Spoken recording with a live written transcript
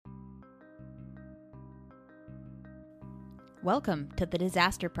Welcome to The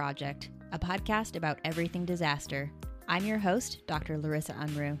Disaster Project, a podcast about everything disaster. I'm your host, Dr. Larissa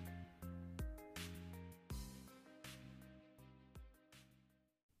Unruh.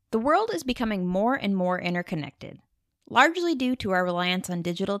 The world is becoming more and more interconnected, largely due to our reliance on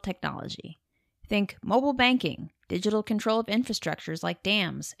digital technology. Think mobile banking, digital control of infrastructures like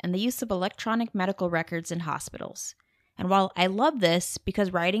dams, and the use of electronic medical records in hospitals. And while I love this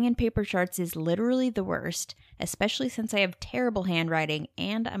because writing in paper charts is literally the worst, especially since I have terrible handwriting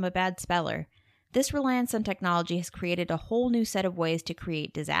and I'm a bad speller, this reliance on technology has created a whole new set of ways to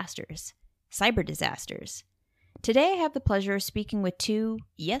create disasters, cyber disasters. Today I have the pleasure of speaking with two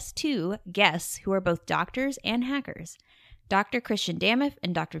guests who are both doctors and hackers, Dr. Christian Damuth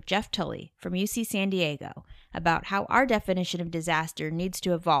and Dr. Jeff Tully from UC San Diego, about how our definition of disaster needs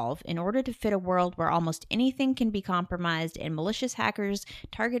to evolve in order to fit a world where almost anything can be compromised and malicious hackers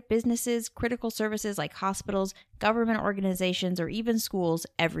target businesses, critical services like hospitals, government organizations, or even schools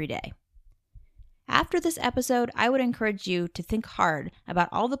every day. After this episode, I would encourage you to think hard about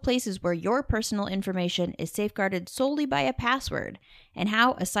all the places where your personal information is safeguarded solely by a password and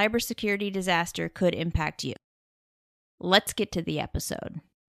how a cybersecurity disaster could impact you. Let's get to the episode.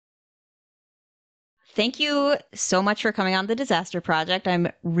 Thank you so much for coming on The Disaster Project. I'm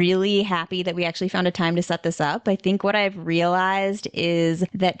really happy that we actually found a time to set this up. I think what I've realized is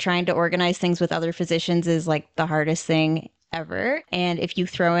that trying to organize things with other physicians is like the hardest thing ever. And if you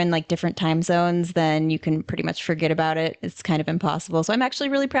throw in like different time zones, then you can pretty much forget about it. It's kind of impossible. So I'm actually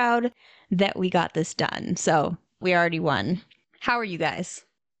really proud that we got this done. So we already won. How are you guys?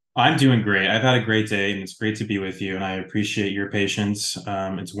 I'm doing great. I've had a great day and it's great to be with you. And I appreciate your patience.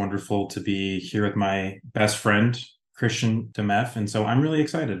 It's wonderful to be here with my best friend, Christian Damuth. And so I'm really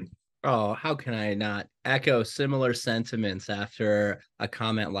excited. Oh, how can I not echo similar sentiments after a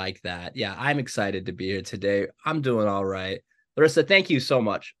comment like that? Yeah, I'm excited to be here today. I'm doing all right. Larissa, thank you so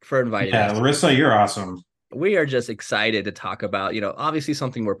much for inviting us. Yeah, Larissa, you're awesome. We are just excited to talk about, obviously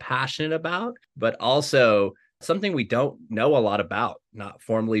something we're passionate about, but also something we don't know a lot about, not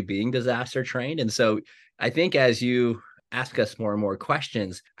formally being disaster trained. And so I think as you ask us more and more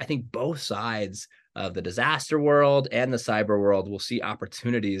questions, I think both sides of the disaster world and the cyber world will see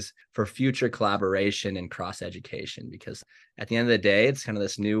opportunities for future collaboration and cross-education, because at the end of the day, it's kind of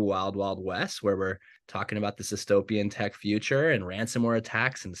this new wild, wild west where we're talking about the dystopian tech future and ransomware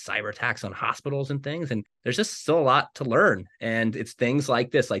attacks and cyber attacks on hospitals and things. And there's just still a lot to learn. And it's things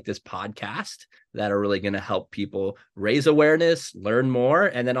like this podcast that are really going to help people raise awareness, learn more,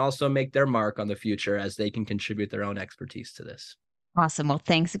 and then also make their mark on the future as they can contribute their own expertise to this. Awesome. Well,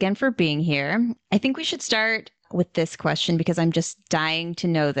 thanks again for being here. I think we should start with this question because I'm just dying to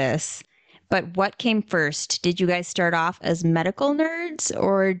know this. But what came first? Did you guys start off as medical nerds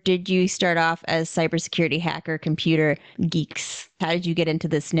or did you start off as cybersecurity hacker computer geeks? How did you get into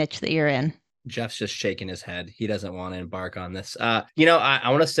this niche that you're in? Jeff's just shaking his head. He doesn't want to embark on this. I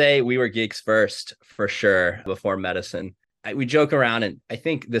want to say we were geeks first, for sure, before medicine. We joke around, and I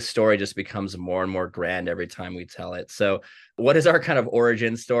think this story just becomes more and more grand every time we tell it. So what is our kind of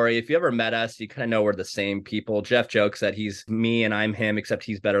origin story? If you ever met us, you kind of know we're the same people. Jeff jokes that he's me and I'm him, except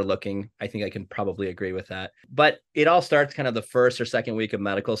he's better looking. I think I can probably agree with that. But it all starts kind of the first or second week of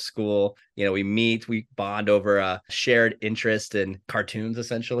medical school. We meet, we bond over a shared interest in cartoons,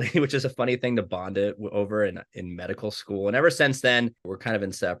 essentially, which is a funny thing to bond it over in medical school. And ever since then, we're kind of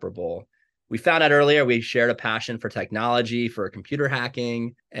inseparable. We found out earlier we shared a passion for technology, for computer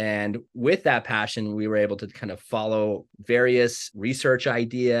hacking. And with that passion, we were able to kind of follow various research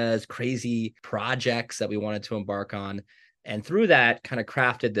ideas, crazy projects that we wanted to embark on. And through that, kind of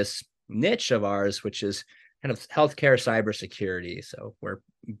crafted this niche of ours, which is kind of healthcare cybersecurity. So where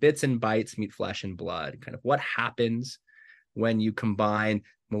bits and bytes meet flesh and blood, kind of what happens when you combine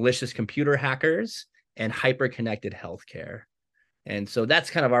malicious computer hackers and hyper-connected healthcare. And so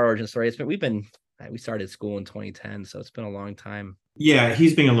that's kind of our origin story. We started school in 2010, so it's been a long time. Yeah,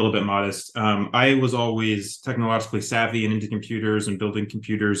 he's being a little bit modest. I was always technologically savvy and into computers and building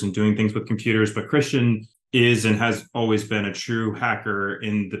computers and doing things with computers, but Christian is and has always been a true hacker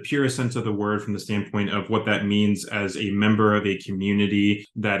in the purest sense of the word, from the standpoint of what that means as a member of a community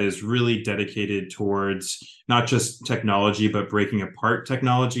that is really dedicated towards not just technology, but breaking apart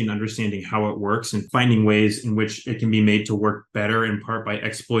technology and understanding how it works and finding ways in which it can be made to work better, in part by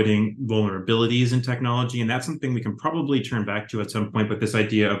exploiting vulnerabilities in technology. And that's something we can probably turn back to at some point. But this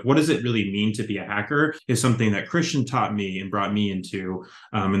idea of what does it really mean to be a hacker is something that Christian taught me and brought me into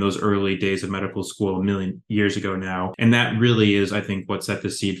in those early days of medical school a million years ago now. And that really is, I think, what set the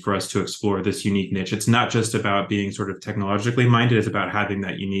seed for us to explore this unique niche. It's not just about being sort of technologically minded, it's about having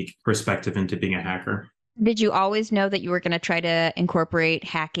that unique perspective into being a hacker. Did you always know that you were going to try to incorporate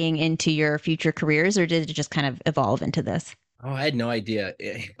hacking into your future careers, or did it just kind of evolve into this? Oh, I had no idea.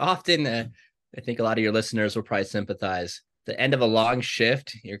 Often, I think a lot of your listeners will probably sympathize. The end of a long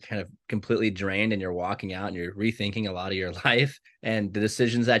shift, you're kind of completely drained and you're walking out and you're rethinking a lot of your life and the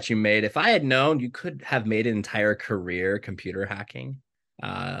decisions that you made. If I had known you could have made an entire career computer hacking,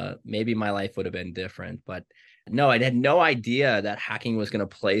 maybe my life would have been different. But no, I had no idea that hacking was going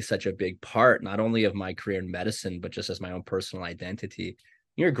to play such a big part, not only of my career in medicine, but just as my own personal identity.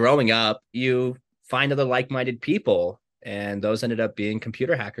 You're growing up, you find other like-minded people, and those ended up being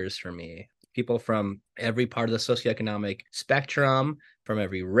computer hackers for me. People from every part of the socioeconomic spectrum, from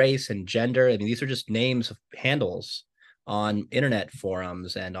every race and gender. I mean, these are just names of handles on internet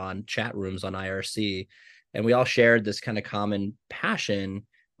forums and on chat rooms on IRC. And we all shared this kind of common passion,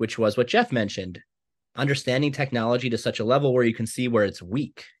 which was what Jeff mentioned, understanding technology to such a level where you can see where it's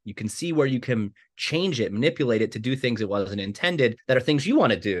weak. You can see where you can change it, manipulate it to do things it wasn't intended, that are things you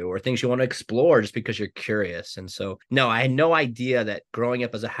want to do or things you want to explore just because you're curious. And so, no, I had no idea that growing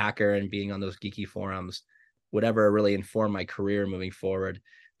up as a hacker and being on those geeky forums would ever really inform my career moving forward.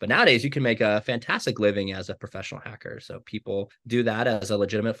 But nowadays, you can make a fantastic living as a professional hacker. So people do that as a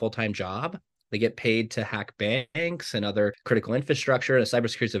legitimate full-time job. They get paid to hack banks and other critical infrastructure. And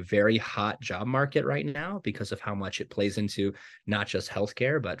cybersecurity is a very hot job market right now because of how much it plays into not just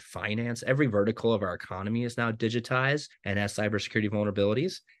healthcare, but finance. Every vertical of our economy is now digitized and has cybersecurity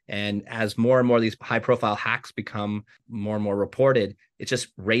vulnerabilities. And as more and more of these high-profile hacks become more and more reported, it's just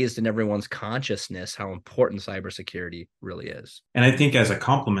raised in everyone's consciousness how important cybersecurity really is. And I think as a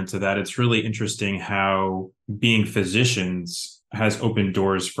complement to that, it's really interesting how being physicians has opened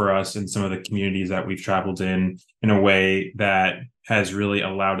doors for us in some of the communities that we've traveled in a way that has really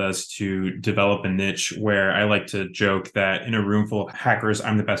allowed us to develop a niche where I like to joke that in a room full of hackers,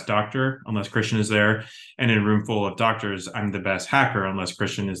 I'm the best doctor unless Christian is there. And in a room full of doctors, I'm the best hacker unless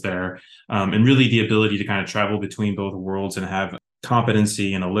Christian is there. And really the ability to kind of travel between both worlds and have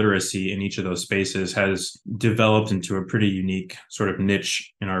competency and a literacy in each of those spaces has developed into a pretty unique sort of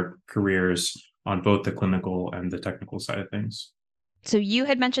niche in our careers on both the clinical and the technical side of things. So you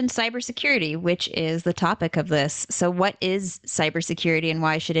had mentioned cybersecurity, which is the topic of this. So what is cybersecurity and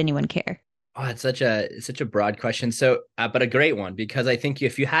why should anyone care? Oh, it's such a broad question. So, but a great one, because I think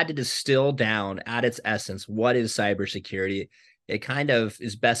if you had to distill down at its essence, what is cybersecurity? It kind of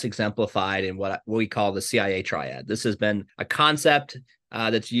is best exemplified in what we call the CIA triad. This has been a concept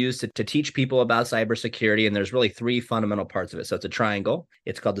that's used to teach people about cybersecurity. And there's really three fundamental parts of it. So it's a triangle.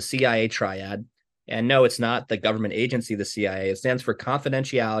 It's called the CIA triad. And no, it's not the government agency, the CIA. It stands for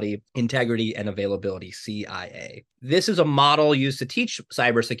Confidentiality, Integrity, and Availability, CIA. This is a model used to teach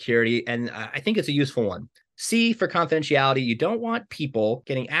cybersecurity, and I think it's a useful one. C for confidentiality, you don't want people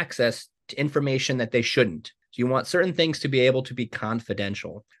getting access to information that they shouldn't. So you want certain things to be able to be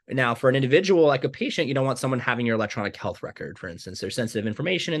confidential. Now, for an individual like a patient, you don't want someone having your electronic health record, for instance. There's sensitive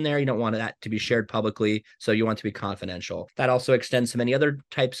information in there. You don't want that to be shared publicly. So you want it to be confidential. That also extends to many other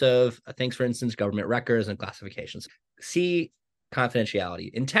types of things, for instance, government records and classifications. C,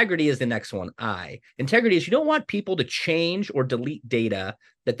 confidentiality. Integrity is the next one. I. Integrity is you don't want people to change or delete data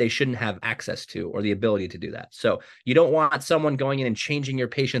that they shouldn't have access to or the ability to do that. So you don't want someone going in and changing your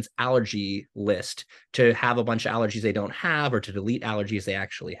patient's allergy list to have a bunch of allergies they don't have or to delete allergies they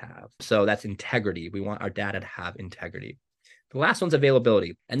actually have. So that's integrity. We want our data to have integrity. The last one's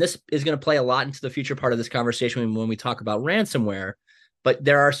availability. And this is going to play a lot into the future part of this conversation when we talk about ransomware. But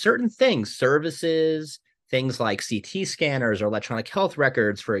there are certain things, services, things like CT scanners or electronic health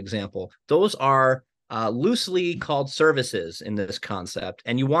records, for example. Those are loosely called services in this concept,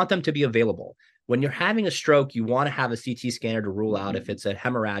 and you want them to be available. When you're having a stroke, you want to have a CT scanner to rule out if it's a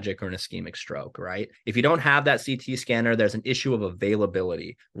hemorrhagic or an ischemic stroke, right? If you don't have that CT scanner, there's an issue of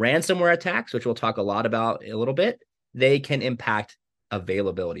availability. Ransomware attacks, which we'll talk a lot about in a little bit, they can impact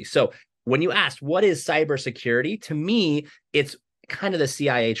availability. So when you ask, what is cybersecurity? To me, it's kind of the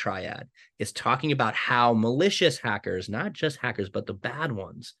CIA triad. Is talking about how malicious hackers, not just hackers, but the bad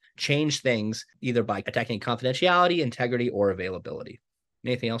ones, change things either by attacking confidentiality, integrity, or availability.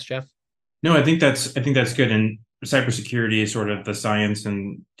 Anything else, Jeff? No, I think that's good. And cybersecurity is sort of the science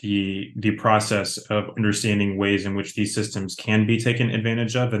and the process of understanding ways in which these systems can be taken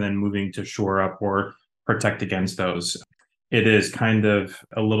advantage of and then moving to shore up or protect against those. It is kind of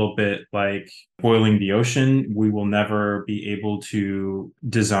a little bit like boiling the ocean. We will never be able to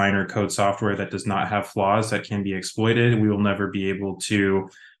design or code software that does not have flaws that can be exploited. We will never be able to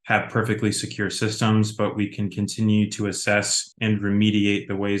have perfectly secure systems, but we can continue to assess and remediate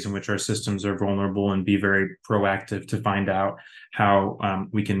the ways in which our systems are vulnerable and be very proactive to find out how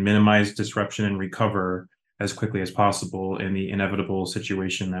we can minimize disruption and recover as quickly as possible in the inevitable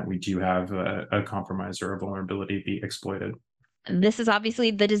situation that we do have a compromise or a vulnerability be exploited. This is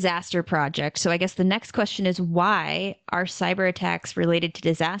obviously the disaster project. So I guess the next question is, why are cyber attacks related to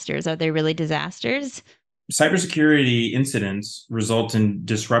disasters? Are they really disasters? Cybersecurity incidents result in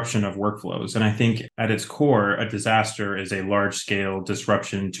disruption of workflows. And I think at its core, a disaster is a large scale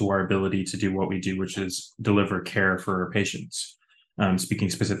disruption to our ability to do what we do, which is deliver care for our patients. Speaking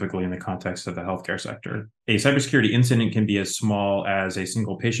specifically in the context of the healthcare sector. A cybersecurity incident can be as small as a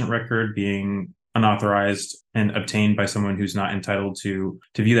single patient record being unauthorized and obtained by someone who's not entitled to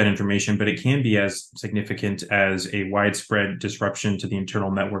view that information, but it can be as significant as a widespread disruption to the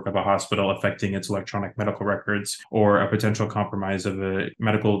internal network of a hospital affecting its electronic medical records, or a potential compromise of a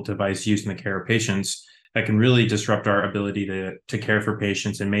medical device used in the care of patients that can really disrupt our ability to care for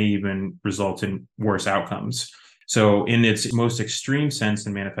patients and may even result in worse outcomes. So in its most extreme sense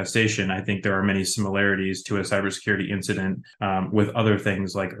and manifestation, I think there are many similarities to a cybersecurity incident with other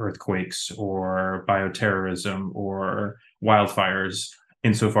things like earthquakes or bioterrorism or wildfires,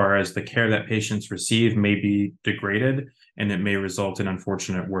 insofar as the care that patients receive may be degraded and it may result in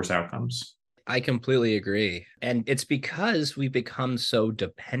unfortunate worse outcomes. I completely agree. And it's because we've become so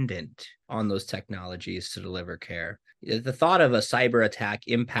dependent on those technologies to deliver care. The thought of a cyber attack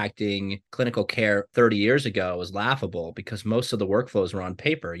impacting clinical care 30 years ago was laughable because most of the workflows were on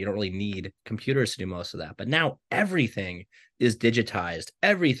paper. You don't really need computers to do most of that. But now everything is digitized.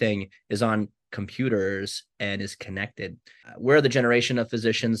 Everything is on computers and is connected. We're the generation of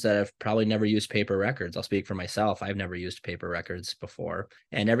physicians that have probably never used paper records. I'll speak for myself. I've never used paper records before.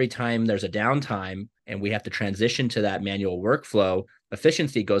 And every time there's a downtime and we have to transition to that manual workflow,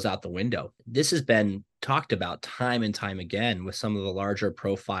 efficiency goes out the window. This has been talked about time and time again with some of the larger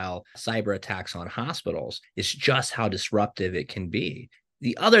profile cyber attacks on hospitals. It's just how disruptive it can be.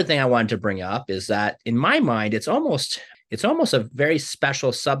 The other thing I wanted to bring up is that in my mind, it's almost a very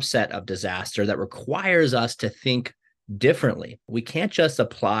special subset of disaster that requires us to think differently. We can't just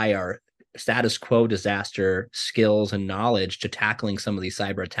apply our status quo disaster skills and knowledge to tackling some of these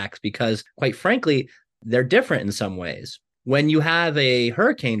cyber attacks because, quite frankly, they're different in some ways. When you have a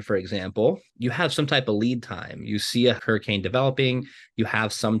hurricane, for example, you have some type of lead time. You see a hurricane developing, you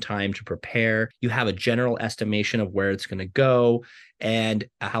have some time to prepare, you have a general estimation of where it's going to go and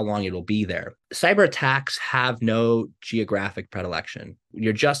how long it will be there. Cyber attacks have no geographic predilection.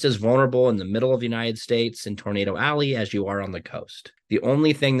 You're just as vulnerable in the middle of the United States in Tornado Alley as you are on the coast. The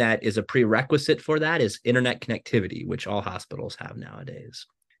only thing that is a prerequisite for that is internet connectivity, which all hospitals have nowadays.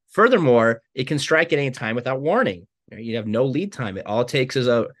 Furthermore, it can strike at any time without warning. You have no lead time. It all takes is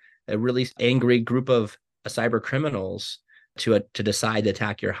a really angry group of cyber criminals to decide to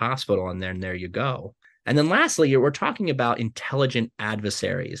attack your hospital, and then there you go. And then lastly, we're talking about intelligent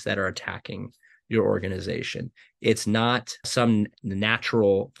adversaries that are attacking your organization. It's not some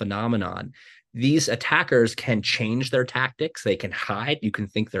natural phenomenon. These attackers can change their tactics. They can hide. You can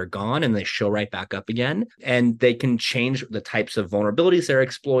think they're gone and they show right back up again. And they can change the types of vulnerabilities they're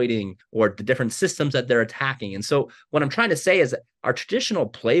exploiting or the different systems that they're attacking. And so what I'm trying to say is that our traditional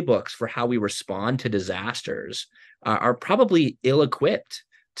playbooks for how we respond to disasters are probably ill-equipped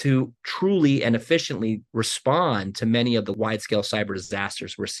to truly and efficiently respond to many of the wide-scale cyber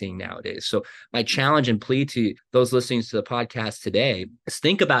disasters we're seeing nowadays. So my challenge and plea to those listening to the podcast today is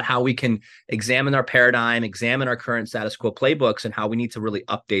think about how we can examine our paradigm, examine our current status quo playbooks, and how we need to really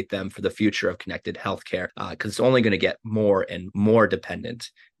update them for the future of connected healthcare, because it's only going to get more and more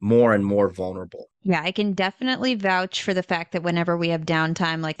dependent, more and more vulnerable. Yeah, I can definitely vouch for the fact that whenever we have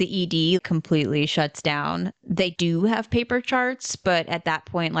downtime, like the ED completely shuts down, they do have paper charts, but at that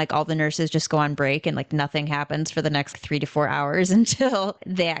point, like all the nurses just go on break and like nothing happens for the next 3 to 4 hours until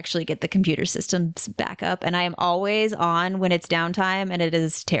they actually get the computer systems back up. And I am always on when it's downtime, and it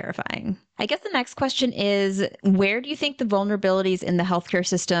is terrifying. I guess the next question is, where do you think the vulnerabilities in the healthcare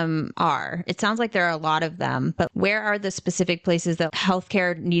system are? It sounds like there are a lot of them, but where are the specific places that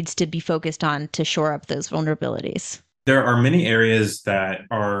healthcare needs to be focused on to shore up those vulnerabilities? There are many areas that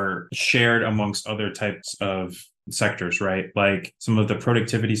are shared amongst other types of sectors, right? Like some of the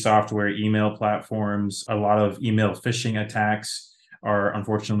productivity software, email platforms, a lot of email phishing attacks, are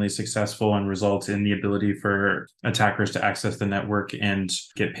unfortunately successful and result in the ability for attackers to access the network and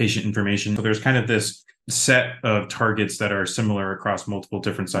get patient information. So there's kind of this set of targets that are similar across multiple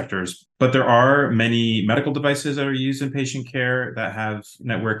different sectors. But there are many medical devices that are used in patient care that have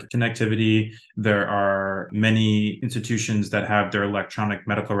network connectivity. There are many institutions that have their electronic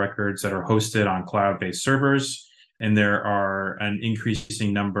medical records that are hosted on cloud-based servers. And there are an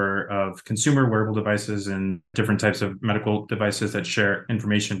increasing number of consumer wearable devices and different types of medical devices that share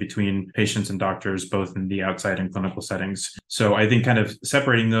information between patients and doctors, both in the outside and clinical settings. So I think kind of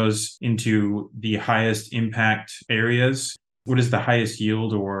separating those into the highest impact areas. What is the highest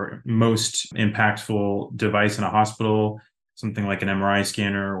yield or most impactful device in a hospital? Something like an MRI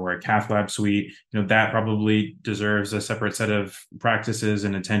scanner or a cath lab suite, that probably deserves a separate set of practices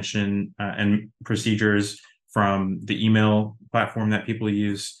and attention and procedures from the email platform that people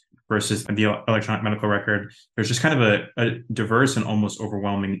use versus the electronic medical record. There's just kind of a diverse and almost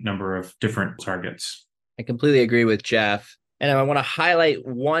overwhelming number of different targets. I completely agree with Jeff. And I want to highlight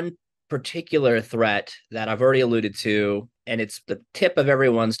one particular threat that I've already alluded to, and it's the tip of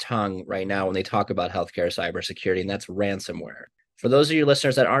everyone's tongue right now when they talk about healthcare cybersecurity, and that's ransomware. For those of you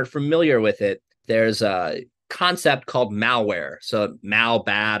listeners that aren't familiar with it, there's a concept called malware. So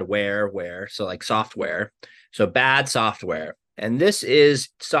bad, where, so like software. So bad software. And this is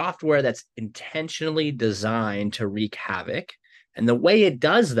software that's intentionally designed to wreak havoc. And the way it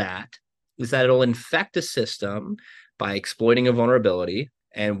does that is that it'll infect a system by exploiting a vulnerability.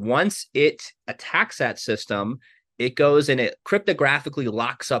 And once it attacks that system, it goes and it cryptographically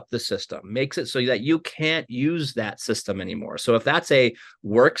locks up the system, makes it so that you can't use that system anymore. So if that's a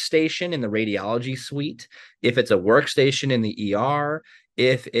workstation in the radiology suite, if it's a workstation in the ER,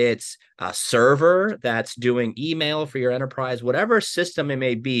 if it's a server that's doing email for your enterprise, whatever system it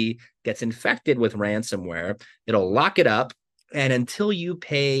may be gets infected with ransomware, it'll lock it up. And until you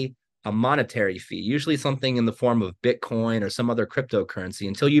pay a monetary fee, usually something in the form of Bitcoin or some other cryptocurrency,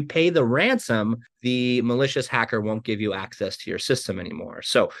 until you pay the ransom, the malicious hacker won't give you access to your system anymore.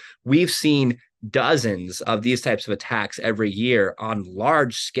 So we've seen dozens of these types of attacks every year on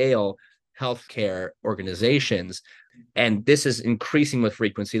large scale healthcare organizations. And this is increasing with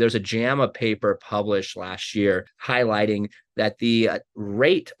frequency. There's a JAMA paper published last year highlighting that the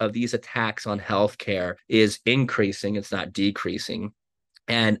rate of these attacks on healthcare is increasing. It's not decreasing.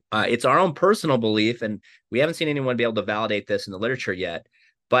 And it's our own personal belief, and we haven't seen anyone be able to validate this in the literature yet,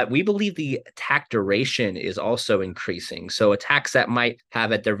 but we believe the attack duration is also increasing. So attacks that might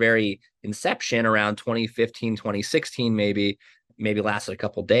have at their very inception around 2015, 2016, maybe lasted a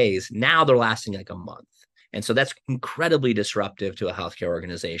couple of days. Now they're lasting like a month. And so that's incredibly disruptive to a healthcare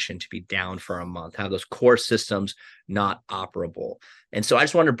organization to be down for a month, have those core systems not operable. And so I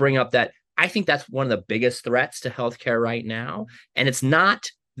just wanted to bring up that I think that's one of the biggest threats to healthcare right now. And it's not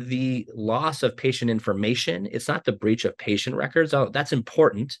the loss of patient information. It's not the breach of patient records. Oh, that's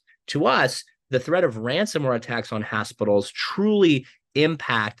important. To us, the threat of ransomware attacks on hospitals truly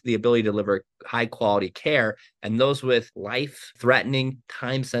impact the ability to deliver high quality care. And those with life-threatening,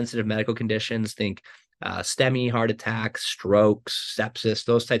 time-sensitive medical conditions, think STEMI, heart attacks, strokes, sepsis,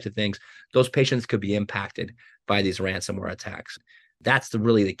 those types of things, those patients could be impacted by these ransomware attacks. That's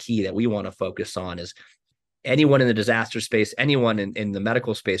really the key that we want to focus on is anyone in the disaster space, anyone in the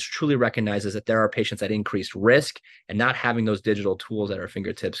medical space truly recognizes that there are patients at increased risk, and not having those digital tools at our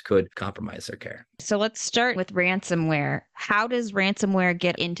fingertips could compromise their care. So let's start with ransomware. How does ransomware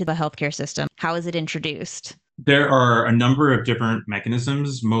get into the healthcare system? How is it introduced? There are a number of different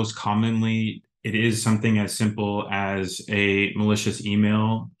mechanisms. Most commonly, it is something as simple as a malicious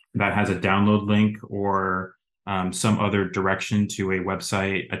email that has a download link or some other direction to a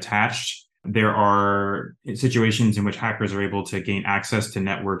website attached. There are situations in which hackers are able to gain access to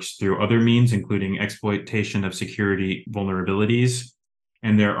networks through other means, including exploitation of security vulnerabilities.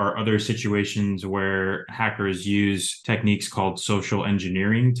 And there are other situations where hackers use techniques called social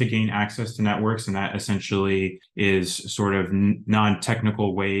engineering to gain access to networks. And that essentially is sort of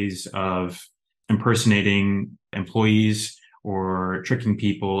non-technical ways of impersonating employees or tricking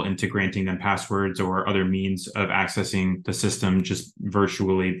people into granting them passwords or other means of accessing the system just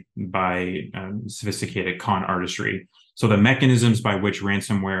virtually by sophisticated con artistry. So the mechanisms by which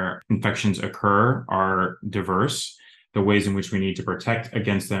ransomware infections occur are diverse. The ways in which we need to protect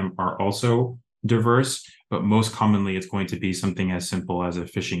against them are also diverse, but most commonly it's going to be something as simple as a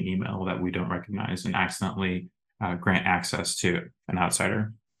phishing email that we don't recognize and accidentally grant access to an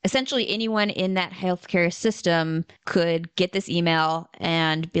outsider. Essentially, anyone in that healthcare system could get this email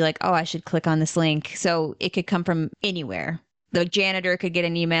and be like, oh, I should click on this link. So it could come from anywhere. The janitor could get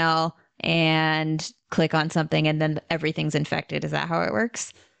an email and click on something and then everything's infected. Is that how it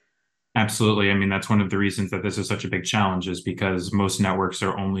works? Absolutely. I mean, that's one of the reasons that this is such a big challenge is because most networks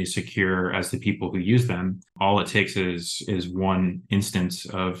are only secure as the people who use them. All it takes is one instance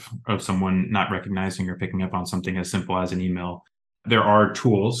of someone not recognizing or picking up on something as simple as an email. There are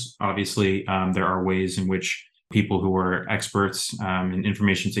tools, obviously. There are ways in which people who are experts in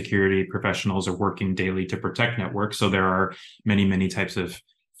information security professionals are working daily to protect networks. So there are many, many types of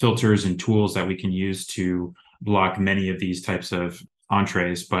filters and tools that we can use to block many of these types of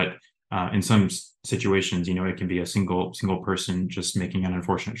entrees. But in some situations, it can be a single person just making an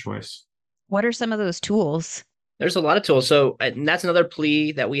unfortunate choice. What are some of those tools? There's a lot of tools. So, and that's another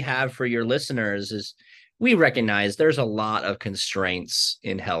plea that we have for your listeners is we recognize there's a lot of constraints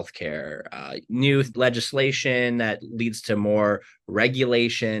in healthcare, new legislation that leads to more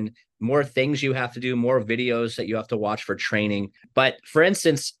regulation, more things you have to do, more videos that you have to watch for training. But for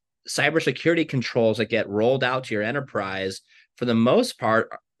instance, cybersecurity controls that get rolled out to your enterprise, for the most part,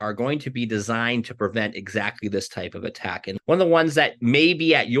 are going to be designed to prevent exactly this type of attack. And one of the ones that may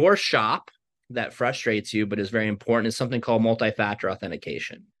be at your shop that frustrates you, but is very important, is something called multi-factor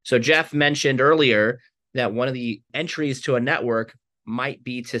authentication. So Jeff mentioned earlier that one of the entries to a network might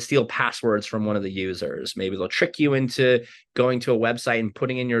be to steal passwords from one of the users. Maybe they'll trick you into going to a website and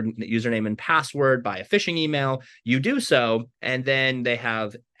putting in your username and password by a phishing email. You do so, and then they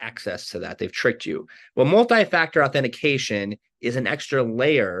have access to that. They've tricked you. Well, multi-factor authentication is an extra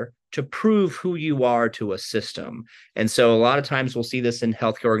layer to prove who you are to a system. And so a lot of times we'll see this in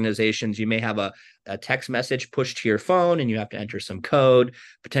healthcare organizations. You may have a text message pushed to your phone and you have to enter some code,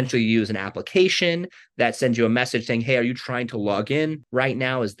 potentially use an application that sends you a message saying, hey, are you trying to log in right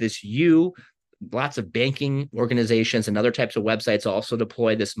now? Is this you? Lots of banking organizations and other types of websites also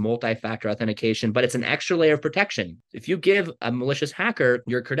deploy this multi-factor authentication, but it's an extra layer of protection. If you give a malicious hacker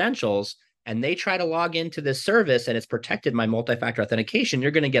your credentials and they try to log into this service and it's protected by multi-factor authentication,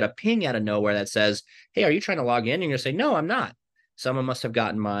 you're going to get a ping out of nowhere that says, hey, are you trying to log in? And you're going to say, no, I'm not. Someone must have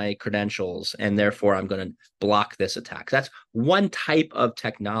gotten my credentials and therefore I'm going to block this attack. That's one type of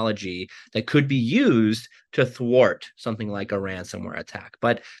technology that could be used to thwart something like a ransomware attack.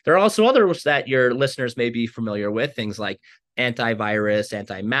 But there are also others that your listeners may be familiar with, things like antivirus,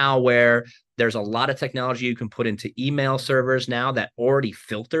 anti-malware. There's a lot of technology you can put into email servers now that already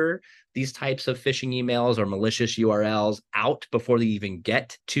filter these types of phishing emails or malicious URLs out before they even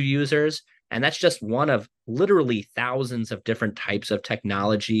get to users. And that's just one of literally thousands of different types of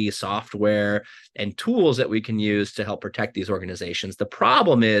technology, software, and tools that we can use to help protect these organizations. The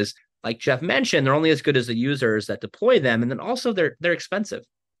problem is, like Jeff mentioned, they're only as good as the users that deploy them. And then also they're expensive.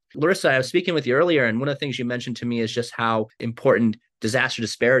 Larissa, I was speaking with you earlier, and one of the things you mentioned to me is just how important disaster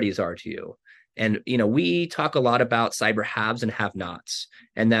disparities are to you. And, we talk a lot about cyber haves and have-nots,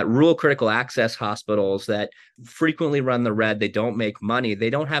 and that rural critical access hospitals that frequently run the red, they don't make money. They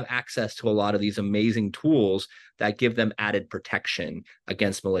don't have access to a lot of these amazing tools that give them added protection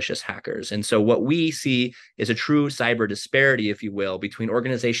against malicious hackers. And so what we see is a true cyber disparity, if you will, between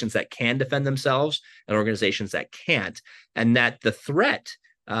organizations that can defend themselves and organizations that can't, and that the threat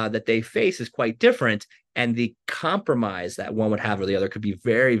that they face is quite different. And the compromise that one would have or the other could be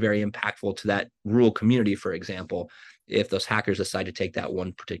very, very impactful to that rural community, for example, if those hackers decide to take that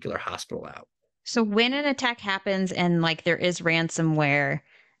one particular hospital out. So when an attack happens and there is ransomware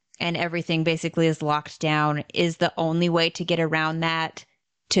and everything basically is locked down, is the only way to get around that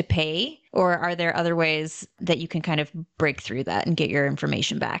to pay? Or are there other ways that you can kind of break through that and get your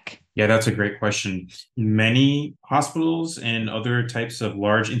information back? Yeah, that's a great question. Many hospitals and other types of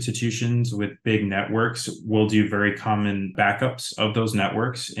large institutions with big networks will do very common backups of those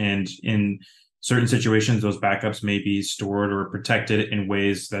networks. And in certain situations, those backups may be stored or protected in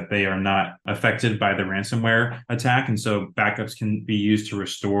ways that they are not affected by the ransomware attack. And so backups can be used to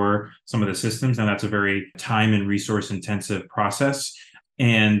restore some of the systems. And that's a very time and resource intensive process.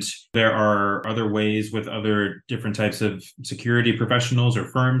 And there are other ways with other different types of security professionals or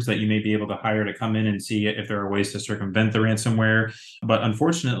firms that you may be able to hire to come in and see if there are ways to circumvent the ransomware. But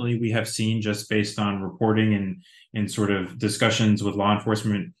unfortunately, we have seen, just based on reporting and sort of discussions with law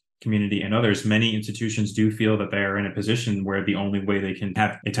enforcement community and others, many institutions do feel that they are in a position where the only way they can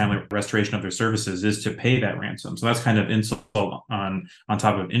have a timely restoration of their services is to pay that ransom. So that's kind of insult on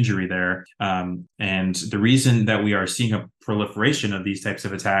top of injury there. And the reason that we are seeing a proliferation of these types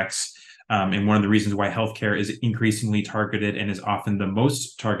of attacks, and one of the reasons why healthcare is increasingly targeted and is often the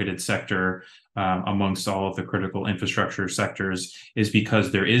most targeted sector amongst all of the critical infrastructure sectors, is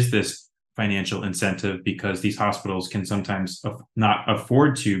because there is this financial incentive, because these hospitals can sometimes not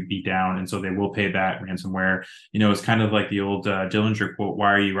afford to be down, and so they will pay that ransomware. It's kind of like the old Dillinger quote,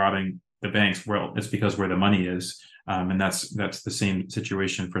 why are you robbing the banks. Well, it's because where the money is. And that's the same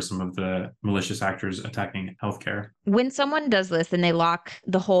situation for some of the malicious actors attacking healthcare. When someone does this, then they lock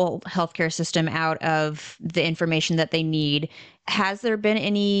the whole healthcare system out of the information that they need. Has there been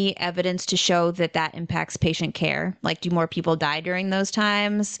any evidence to show that that impacts patient care? Like, do more people die during those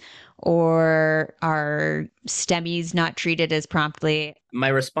times, or are STEMIs not treated as promptly? My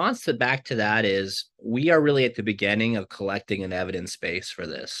response back to that is we are really at the beginning of collecting an evidence base for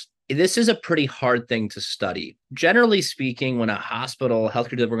this. This is a pretty hard thing to study. Generally speaking, when a hospital,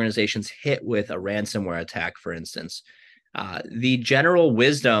 healthcare delivery organizations hit with a ransomware attack, for instance, the general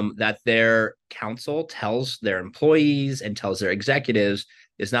wisdom that their counsel tells their employees and tells their executives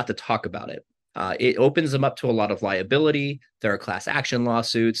is not to talk about it. It opens them up to a lot of liability. There are class action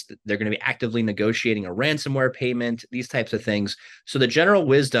lawsuits. They're going to be actively negotiating a ransomware payment, these types of things. So the general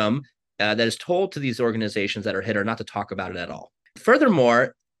wisdom that is told to these organizations that are hit are not to talk about it at all.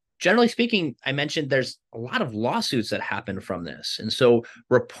 Furthermore, generally speaking, I mentioned there's a lot of lawsuits that happen from this. And so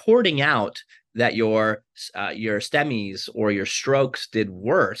reporting out that your STEMIs or your strokes did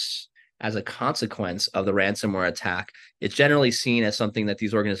worse as a consequence of the ransomware attack, it's generally seen as something that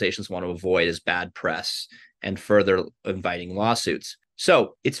these organizations want to avoid as bad press and further inviting lawsuits.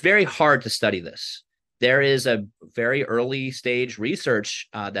 So it's very hard to study this. There is a very early stage research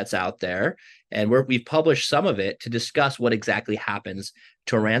that's out there, and we've published some of it to discuss what exactly happens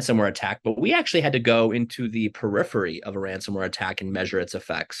to a ransomware attack. But we actually had to go into the periphery of a ransomware attack and measure its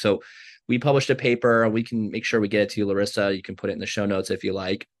effects. So we published a paper. We can make sure we get it to you, Larissa. You can put it in the show notes if you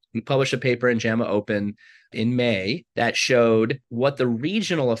like. We published a paper in JAMA Open in May that showed what the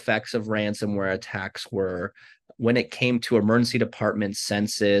regional effects of ransomware attacks were when it came to emergency department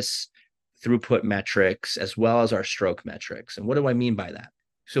census, throughput metrics, as well as our stroke metrics. And what do I mean by that?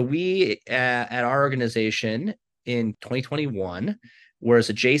 So we, at our organization in 2021, was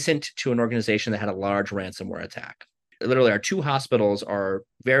adjacent to an organization that had a large ransomware attack. Literally, our 2 hospitals are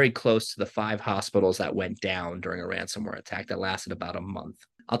very close to the 5 hospitals that went down during a ransomware attack that lasted about a month.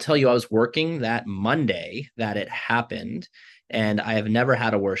 I'll tell you, I was working that Monday that it happened, and I have never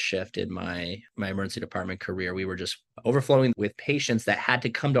had a worse shift in my emergency department career. We were just overflowing with patients that had to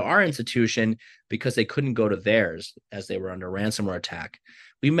come to our institution because they couldn't go to theirs as they were under ransomware attack.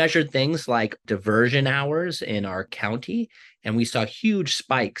 We measured things like diversion hours in our county, and we saw huge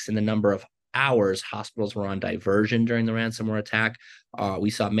spikes in the number of hours hospitals were on diversion during the ransomware attack. We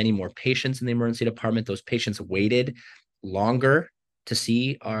saw many more patients in the emergency department. Those patients waited longer to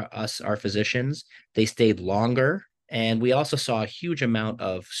see our physicians. They stayed longer. And we also saw a huge amount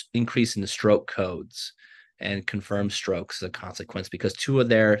of increase in the stroke codes and confirmed strokes as a consequence, because 2 of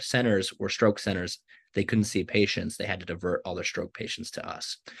their centers were stroke centers. They couldn't see patients. They had to divert all their stroke patients to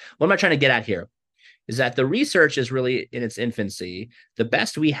us. What am I trying to get at here is that the research is really in its infancy. The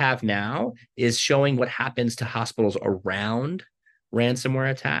best we have now is showing what happens to hospitals around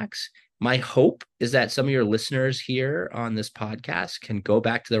ransomware attacks. My hope is that some of your listeners here on this podcast can go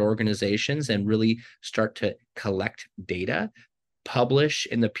back to their organizations and really start to collect data, publish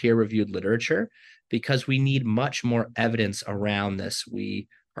in the peer-reviewed literature, because we need much more evidence around this. We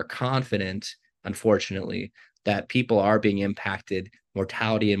are confident, unfortunately, that people are being impacted.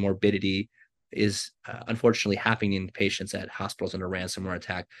 Mortality and morbidity is unfortunately happening in patients at hospitals under ransomware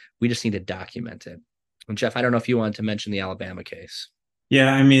attack. We just need to document it. And Jeff, I don't know if you wanted to mention the Alabama case.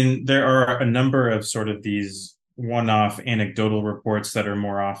 Yeah, I mean, there are a number of sort of these one-off anecdotal reports that are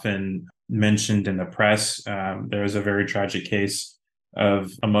more often mentioned in the press. There was a very tragic case of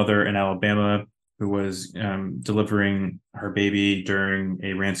a mother in Alabama who was delivering her baby during a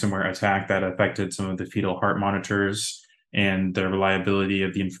ransomware attack that affected some of the fetal heart monitors, and the reliability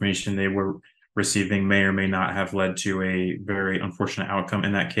of the information they were receiving may or may not have led to a very unfortunate outcome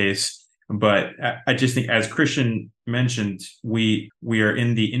in that case. But I just think, as Christian mentioned, we are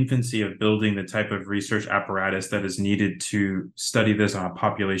in the infancy of building the type of research apparatus that is needed to study this on a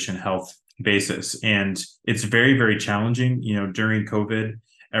population health basis. And it's very, very challenging. You know, during COVID,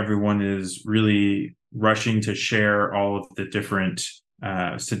 everyone is really rushing to share all of the different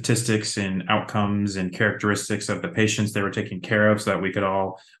statistics and outcomes and characteristics of the patients they were taking care of, so that we could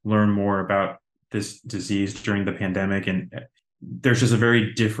all learn more about this disease during the pandemic. And there's just a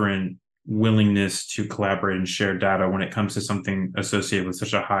very different willingness to collaborate and share data when it comes to something associated with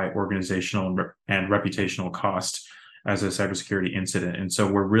such a high organizational and reputational cost as a cybersecurity incident. And so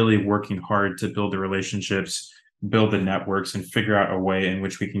we're really working hard to build the relationships, build the networks, and figure out a way in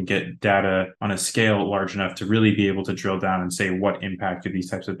which we can get data on a scale large enough to really be able to drill down and say, what impact do these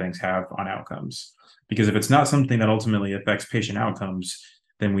types of things have on outcomes? Because if it's not something that ultimately affects patient outcomes,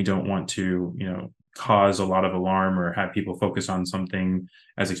 then we don't want to, cause a lot of alarm or have people focus on something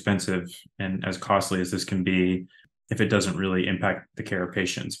as expensive and as costly as this can be if it doesn't really impact the care of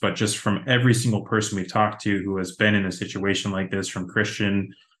patients. But just from every single person we've talked to who has been in a situation like this, from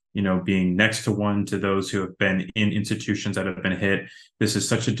Christian, being next to one, to those who have been in institutions that have been hit, this is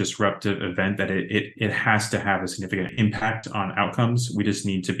such a disruptive event that it has to have a significant impact on outcomes. We just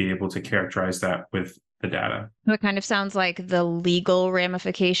need to be able to characterize that with the data. It kind of sounds like the legal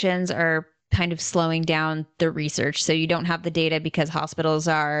ramifications are kind of slowing down the research. So you don't have the data because hospitals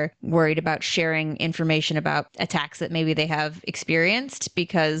are worried about sharing information about attacks that maybe they have experienced,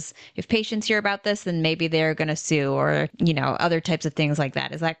 because if patients hear about this, then maybe they're going to sue, or, other types of things like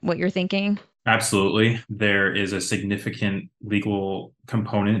that. Is that what you're thinking? Absolutely. There is a significant legal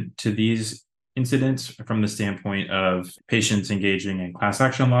component to these incidents from the standpoint of patients engaging in class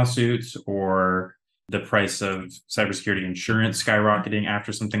action lawsuits, or the price of cybersecurity insurance skyrocketing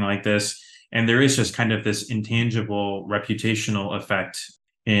after something like this. And there is just kind of this intangible reputational effect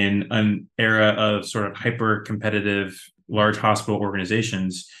in an era of sort of hyper competitive large hospital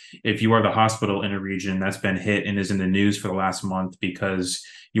organizations. If you are the hospital in a region that's been hit and is in the news for the last month because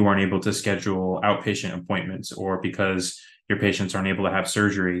you aren't able to schedule outpatient appointments, or because your patients aren't able to have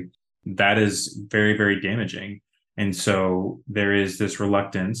surgery, that is very, very damaging. And so there is this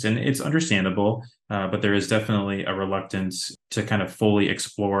reluctance, and it's understandable, but there is definitely a reluctance to kind of fully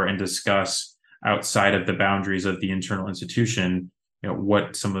explore and discuss outside of the boundaries of the internal institution,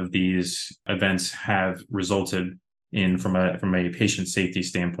 what some of these events have resulted in from a patient safety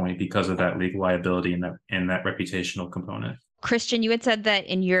standpoint because of that legal liability and that reputational component. Christian, you had said that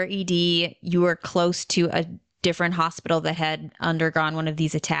in your ED, you were close to a different hospital that had undergone one of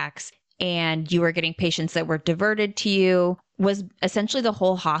these attacks, and you were getting patients that were diverted to you. Was essentially the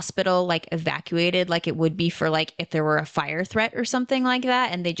whole hospital evacuated like it would be for if there were a fire threat or something like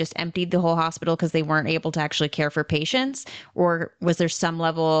that, and they just emptied the whole hospital because they weren't able to actually care for patients? Or was there some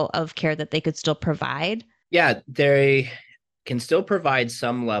level of care that they could still provide? Yeah, they can still provide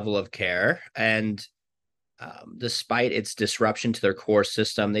some level of care. And despite its disruption to their core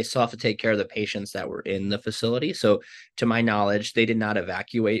system, they still have to take care of the patients that were in the facility. So to my knowledge, they did not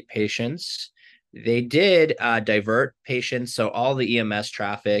evacuate patients. They did divert patients. So all the EMS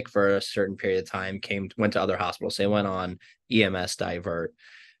traffic for a certain period of time went to other hospitals. They went on EMS divert.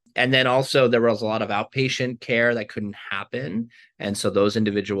 And then also there was a lot of outpatient care that couldn't happen. And so those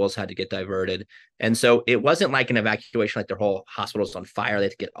individuals had to get diverted. And so it wasn't like an evacuation, like their whole hospital's on fire. They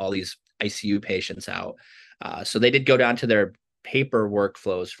had to get all these ICU patients out. So they did go down to their paper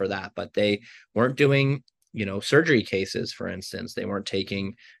workflows for that, but they weren't doing, surgery cases, for instance. They weren't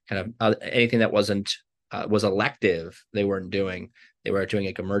taking kind of anything that was elective. They weren't doing. They were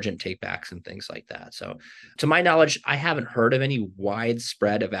doing emergent takebacks and things like that. So to my knowledge, I haven't heard of any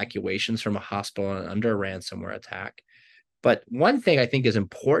widespread evacuations from a hospital under a ransomware attack. But one thing I think is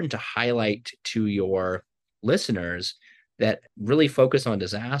important to highlight to your listeners that really focus on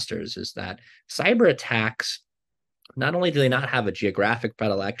disasters is that cyber attacks, not only do they not have a geographic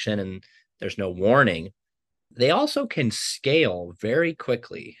predilection and there's no warning, they also can scale very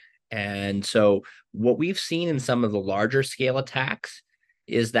quickly. And so what we've seen in some of the larger scale attacks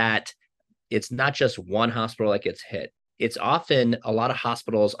is that it's not just one hospital that gets hit. It's often a lot of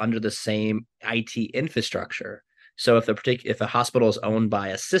hospitals under the same IT infrastructure. So if a hospital is owned by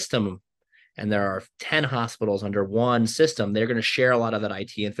a system and there are 10 hospitals under one system, they're going to share a lot of that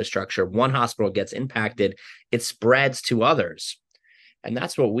IT infrastructure. One hospital gets impacted, it spreads to others. And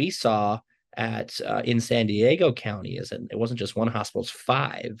that's what we saw in San Diego County. It wasn't just one hospital, it's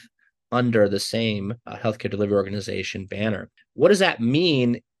 5 under the same healthcare delivery organization banner. What does that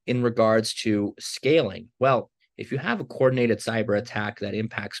mean in regards to scaling? Well, if you have a coordinated cyber attack that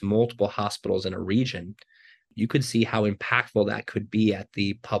impacts multiple hospitals in a region, you could see how impactful that could be at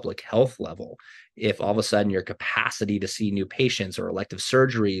the public health level. If all of a sudden your capacity to see new patients or elective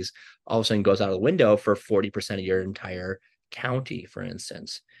surgeries all of a sudden goes out of the window for 40% of your entire county, for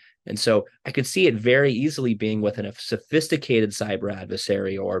instance. And so I could see it very easily being with a sophisticated cyber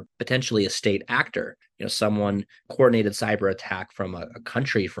adversary or potentially a state actor, someone coordinated cyber attack from a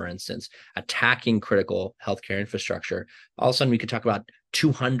country, for instance, attacking critical healthcare infrastructure. All of a sudden we could talk about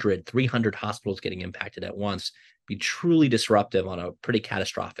 200, 300 hospitals getting impacted at once, be truly disruptive on a pretty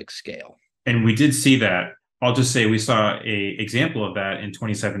catastrophic scale. And we did see that. I'll just say we saw an example of that in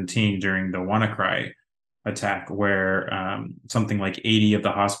 2017 during the WannaCry attack, where something like 80 of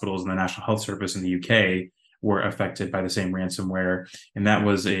the hospitals in the National Health Service in the UK were affected by the same ransomware. And that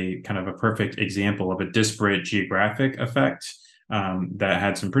was a kind of a perfect example of a disparate geographic effect that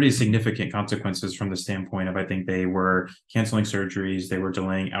had some pretty significant consequences from the standpoint of, I think they were canceling surgeries, they were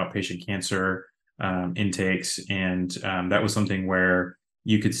delaying outpatient cancer intakes. And that was something where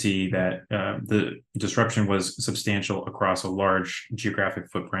you could see that the disruption was substantial across a large geographic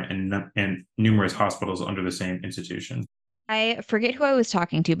footprint and numerous hospitals under the same institution. I forget who I was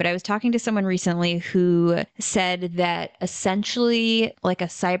talking to, but I was talking to someone recently who said that essentially, like a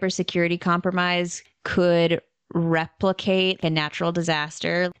cybersecurity compromise could replicate a natural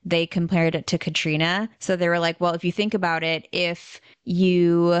disaster. They compared it to Katrina. So they were like, well, if you think about it, if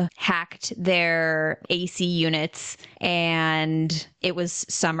you hacked their AC units and it was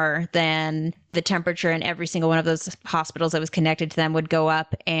summer, then the temperature in every single one of those hospitals that was connected to them would go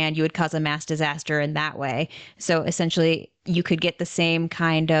up and you would cause a mass disaster in that way. So essentially, you could get the same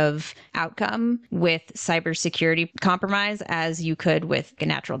kind of outcome with cybersecurity compromise as you could with a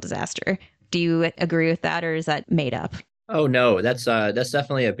natural disaster. Do you agree with that, or is that made up? Oh no, that's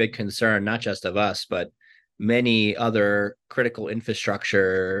definitely a big concern, not just of us, but many other critical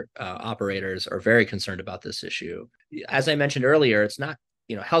infrastructure operators are very concerned about this issue. As I mentioned earlier, it's not,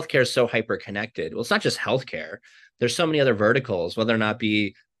 healthcare is so hyper connected. Well, it's not just healthcare. There's so many other verticals, whether or not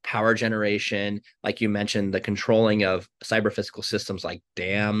be power generation, like you mentioned, the controlling of cyber physical systems like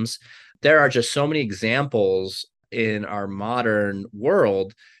dams. There are just so many examples in our modern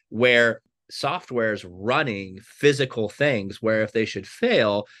world where software is running physical things where if they should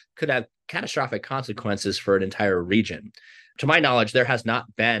fail could have catastrophic consequences for an entire region. To my knowledge, there has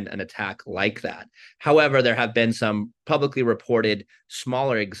not been an attack like that. However, there have been some publicly reported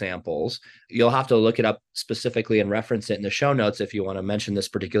smaller examples. You'll have to look it up specifically and reference it in the show notes if you want to mention this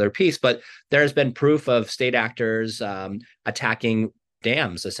particular piece. But there's been proof of state actors attacking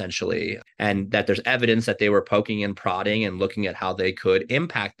dams, essentially, and that there's evidence that they were poking and prodding and looking at how they could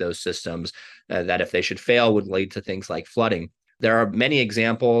impact those systems that if they should fail would lead to things like flooding. There are many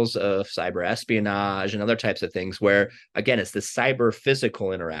examples of cyber espionage and other types of things where, again, it's the cyber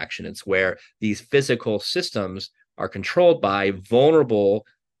physical interaction. It's where these physical systems are controlled by vulnerable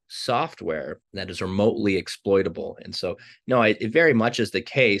software that is remotely exploitable. And so, no, it very much is the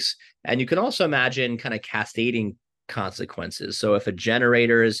case. And you can also imagine kind of cascading consequences. So if a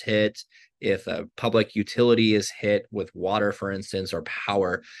generator is hit, if a public utility is hit with water, for instance, or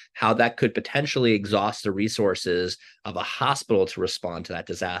power, how that could potentially exhaust the resources of a hospital to respond to that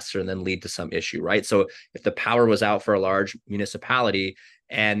disaster and then lead to some issue, right? So if the power was out for a large municipality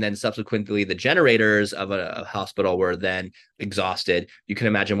and then subsequently the generators of a hospital were then exhausted, you can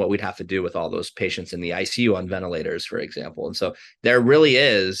imagine what we'd have to do with all those patients in the ICU on ventilators, for example. And so there really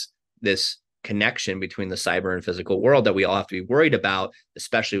is this connection between the cyber and physical world that we all have to be worried about,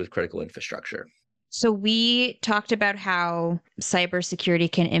 especially with critical infrastructure. So we talked about how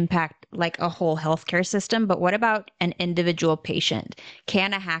cybersecurity can impact like a whole healthcare system, but what about an individual patient?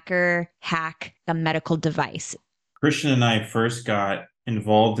 Can a hacker hack a medical device? Christian and I first got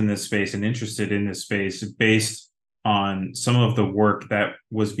involved in this space and interested in this space based on some of the work that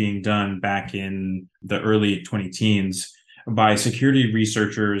was being done back in the early 2010s by security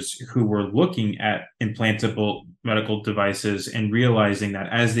researchers who were looking at implantable medical devices and realizing that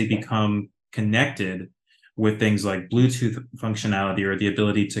as they become connected with things like Bluetooth functionality or the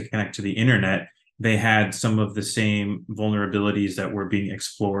ability to connect to the internet, they had some of the same vulnerabilities that were being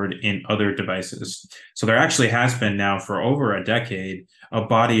explored in other devices. So there actually has been now for over a decade a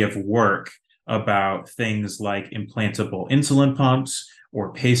body of work about things like implantable insulin pumps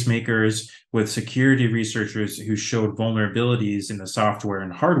or pacemakers with security researchers who showed vulnerabilities in the software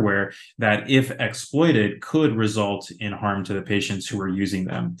and hardware that, if exploited, could result in harm to the patients who are using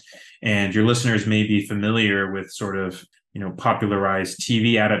them. And your listeners may be familiar with sort of, popularized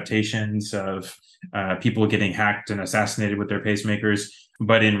TV adaptations of people getting hacked and assassinated with their pacemakers.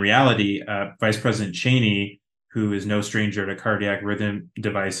 But in reality, Vice President Cheney, who is no stranger to cardiac rhythm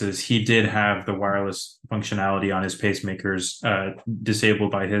devices, he did have the wireless functionality on his pacemakers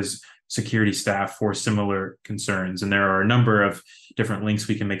disabled by his security staff for similar concerns. And there are a number of different links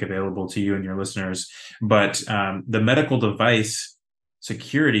we can make available to you and your listeners. But the medical device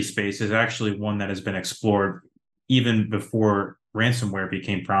security space is actually one that has been explored even before ransomware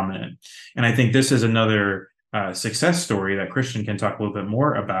became prominent. And I think this is another success story that Christian can talk a little bit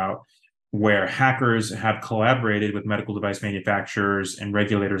more about, where hackers have collaborated with medical device manufacturers and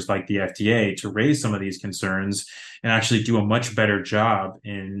regulators like the FDA to raise some of these concerns and actually do a much better job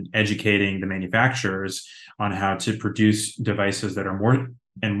in educating the manufacturers on how to produce devices that are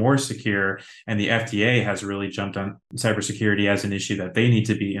more secure. And the FDA has really jumped on cybersecurity as an issue that they need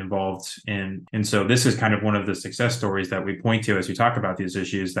to be involved in. And so this is kind of one of the success stories that we point to as we talk about these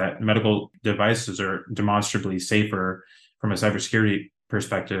issues, that medical devices are demonstrably safer from a cybersecurity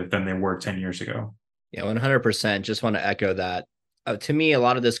perspective than they were 10 years ago. Yeah, 100%. Just want to echo that. To me, a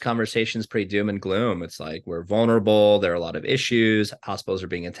lot of this conversation is pretty doom and gloom. It's like we're vulnerable. There are a lot of issues. Hospitals are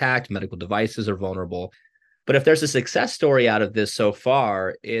being attacked. Medical devices are vulnerable. But if there's a success story out of this so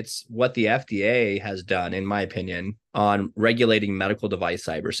far, it's what the FDA has done, in my opinion, on regulating medical device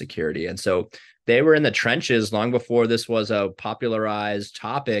cybersecurity. And so they were in the trenches long before this was a popularized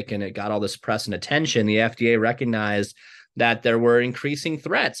topic and it got all this press and attention. The FDA recognized that there were increasing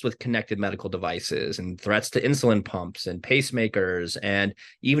threats with connected medical devices and threats to insulin pumps and pacemakers and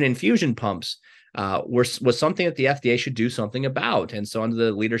even infusion pumps. Was something that the FDA should do something about. And so under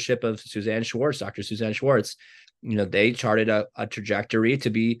the leadership of Dr. Suzanne Schwartz, they charted a trajectory to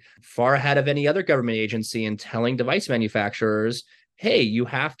be far ahead of any other government agency in telling device manufacturers, hey, you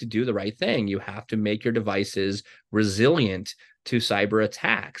have to do the right thing. You have to make your devices resilient to cyber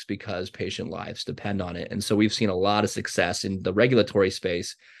attacks because patient lives depend on it. And so we've seen a lot of success in the regulatory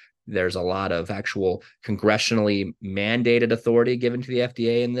space. There's a lot of actual congressionally mandated authority given to the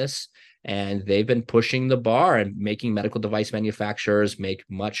FDA in this. And they've been pushing the bar and making medical device manufacturers make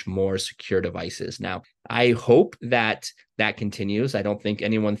much more secure devices. Now, I hope that that continues. I don't think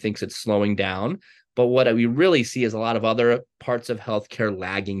anyone thinks it's slowing down. But what we really see is a lot of other parts of healthcare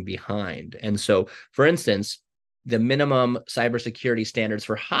lagging behind. And so, for instance, the minimum cybersecurity standards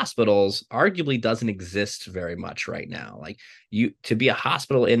for hospitals arguably doesn't exist very much right now. Like to be a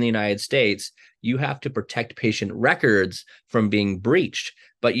hospital in the United States, you have to protect patient records from being breached.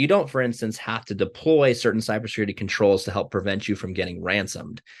 But you don't, for instance, have to deploy certain cybersecurity controls to help prevent you from getting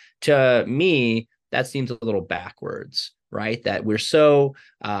ransomed. To me, that seems a little backwards, right? That we're so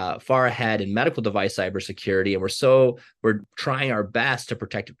far ahead in medical device cybersecurity, and we're trying our best to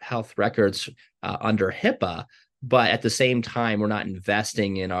protect health records under HIPAA. But at the same time, we're not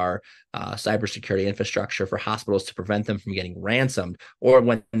investing in our cybersecurity infrastructure for hospitals to prevent them from getting ransomed, or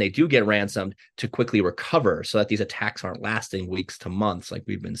when they do get ransomed, to quickly recover so that these attacks aren't lasting weeks to months like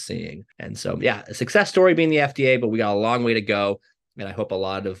we've been seeing. And so, yeah, a success story being the FDA, but we got a long way to go. And I hope a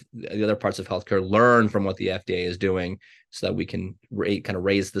lot of the other parts of healthcare learn from what the FDA is doing so that we can kind of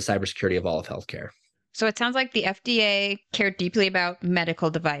raise the cybersecurity of all of healthcare. So it sounds like the FDA cared deeply about medical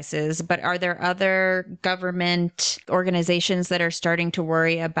devices, but are there other government organizations that are starting to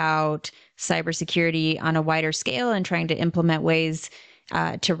worry about cybersecurity on a wider scale and trying to implement ways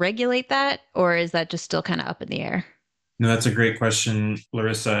to regulate that? Or is that just still kind of up in the air? No, that's a great question,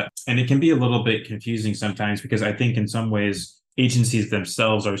 Larissa. And it can be a little bit confusing sometimes because I think in some ways, agencies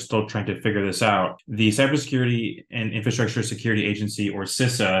themselves are still trying to figure this out. The Cybersecurity and Infrastructure Security Agency, or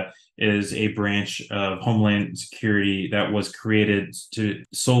CISA, is a branch of Homeland Security that was created to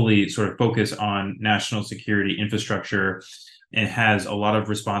solely sort of focus on national security infrastructure and has a lot of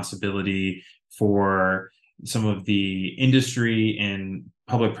responsibility for some of the industry and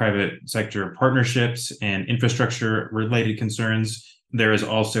public-private sector partnerships and infrastructure-related concerns. There is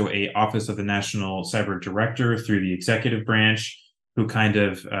also an Office of the National Cyber Director through the executive branch, who kind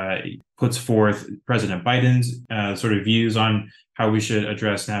of puts forth President Biden's sort of views on how we should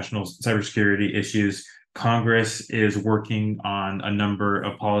address national cybersecurity issues. Congress is working on a number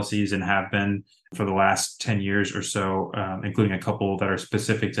of policies and have been for the last 10 years or so, including a couple that are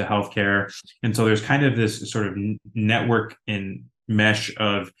specific to healthcare. And so there's kind of this sort of network and mesh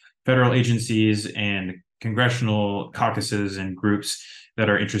of federal agencies and congressional caucuses and groups that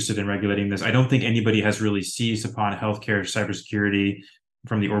are interested in regulating this. I don't think anybody has really seized upon healthcare cybersecurity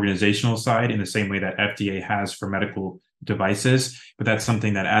from the organizational side in the same way that FDA has for medical devices. But that's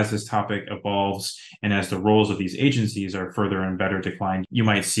something that as this topic evolves and as the roles of these agencies are further and better defined, you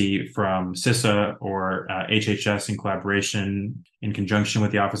might see from CISA or HHS in collaboration in conjunction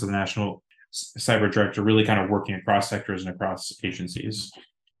with the Office of the National Cyber Director really kind of working across sectors and across agencies.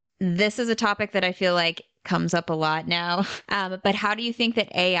 This is a topic that I feel like comes up a lot now. But how do you think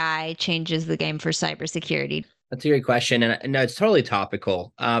that AI changes the game for cybersecurity? That's a great question. And no, it's totally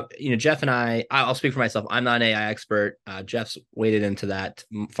topical. Jeff and I'll speak for myself. I'm not an AI expert. Jeff's waded into that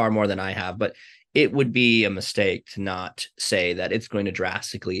far more than I have, but it would be a mistake to not say that it's going to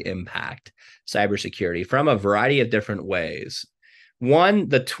drastically impact cybersecurity from a variety of different ways. One,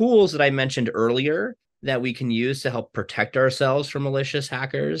 the tools that I mentioned earlier that we can use to help protect ourselves from malicious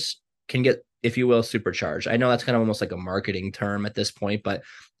hackers can get, if you will, supercharged. I know that's kind of almost like a marketing term at this point, but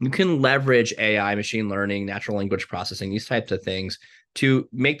you can leverage AI, machine learning, natural language processing, these types of things to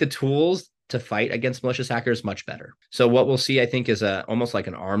make the tools to fight against malicious hackers much better. So what we'll see, I think, is almost like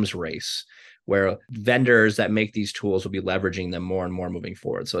an arms race where vendors that make these tools will be leveraging them more and more moving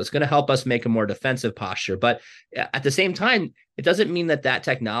forward. So it's going to help us make a more defensive posture. But at the same time, it doesn't mean that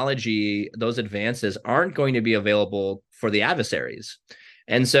technology, those advances aren't going to be available for the adversaries.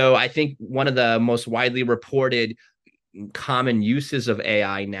 And so I think one of the most widely reported common uses of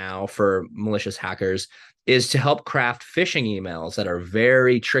AI now for malicious hackers is to help craft phishing emails that are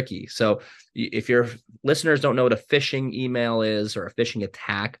very tricky. So if your listeners don't know what a phishing email is or a phishing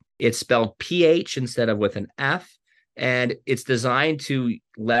attack, it's spelled PH instead of with an F. And it's designed to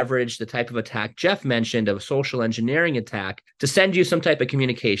leverage the type of attack Jeff mentioned, of social engineering attack, to send you some type of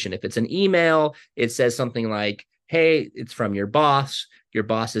communication. If it's an email, it says something like, hey, it's from your boss. Your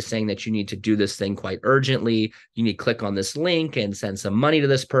boss is saying that you need to do this thing quite urgently. You need to click on this link and send some money to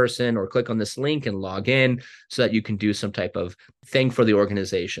this person, or click on this link and log in so that you can do some type of thing for the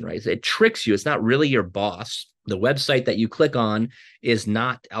organization, right? It tricks you. It's not really your boss. The website that you click on is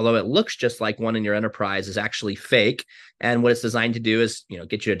not, although it looks just like one in your enterprise, is actually fake. And what it's designed to do is,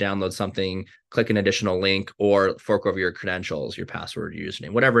 get you to download something, click an additional link, or fork over your credentials, your password, your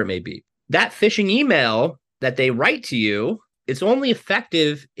username, whatever it may be. That phishing email that they write to you, it's only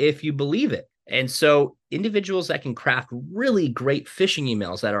effective if you believe it. And so individuals that can craft really great phishing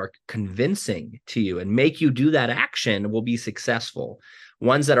emails that are convincing to you and make you do that action will be successful.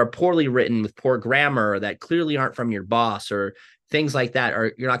 Ones that are poorly written with poor grammar that clearly aren't from your boss or things like that,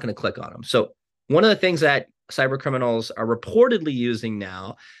 you're not going to click on them. So one of the things that cyber criminals are reportedly using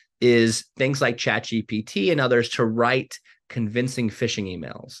now is things like ChatGPT and others to write convincing phishing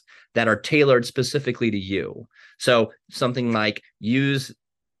emails that are tailored specifically to you. So something like, use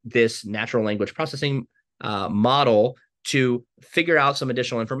this natural language processing model to figure out some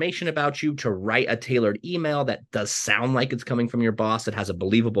additional information about you, to write a tailored email that does sound like it's coming from your boss, that has a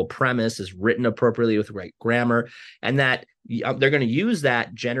believable premise, is written appropriately with the right grammar, and that they're going to use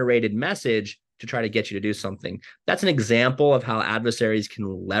that generated message to try to get you to do something. That's an example of how adversaries can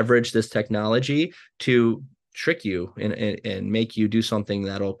leverage this technology to trick you and make you do something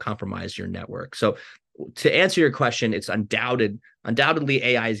that'll compromise your network. So to answer your question, it's undoubtedly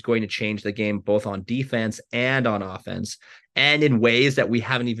AI is going to change the game both on defense and on offense, and in ways that we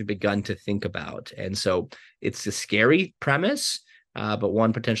haven't even begun to think about. And so it's a scary premise, but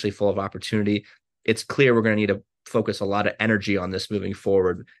one potentially full of opportunity. It's clear we're going to need to focus a lot of energy on this moving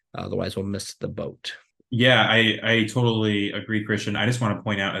forward. Otherwise, we'll miss the boat. Yeah, I totally agree, Christian. I just want to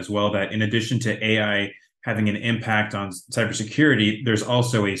point out as well that in addition to AI having an impact on cybersecurity, there's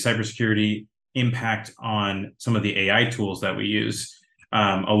also a cybersecurity impact on some of the AI tools that we use.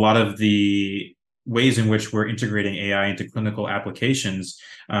 A lot of the ways in which we're integrating AI into clinical applications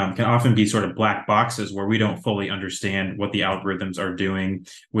can often be sort of black boxes where we don't fully understand what the algorithms are doing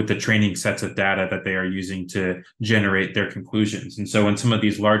with the training sets of data that they are using to generate their conclusions. And so in some of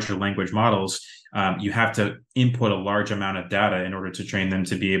these larger language models, you have to input a large amount of data in order to train them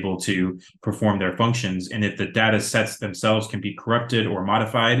to be able to perform their functions. And if the data sets themselves can be corrupted or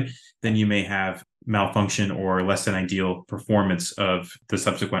modified, then you may have malfunction or less than ideal performance of the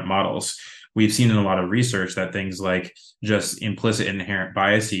subsequent models. We've seen in a lot of research that things like just implicit inherent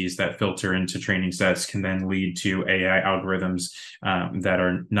biases that filter into training sets can then lead to AI algorithms that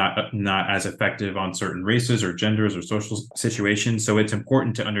are not as effective on certain races or genders or social situations. So it's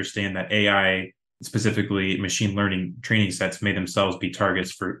important to understand that AI, specifically machine learning training sets, may themselves be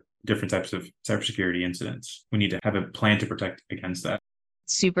targets for different types of cybersecurity incidents. We need to have a plan to protect against that.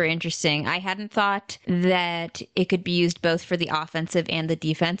 Super interesting. I hadn't thought that it could be used both for the offensive and the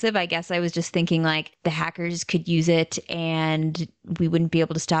defensive. I guess I was just thinking like the hackers could use it and we wouldn't be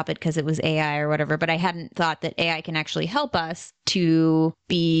able to stop it because it was AI or whatever. But I hadn't thought that AI can actually help us to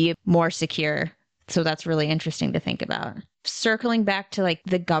be more secure. So that's really interesting to think about. Circling back to like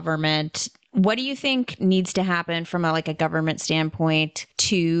the government, what do you think needs to happen from a government standpoint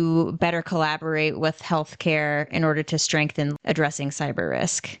to better collaborate with healthcare in order to strengthen addressing cyber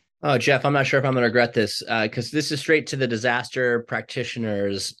risk? Oh, Jeff, I'm not sure if I'm going to regret this because this is straight to the disaster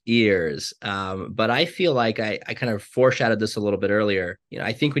practitioners' ears. But I feel like I kind of foreshadowed this a little bit earlier.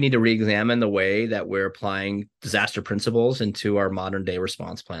 I think we need to re-examine the way that we're applying disaster principles into our modern day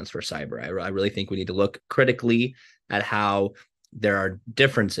response plans for cyber. I really think we need to look critically at how there are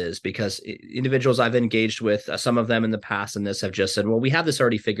differences, because individuals I've engaged with, some of them in the past in this have just said, well, we have this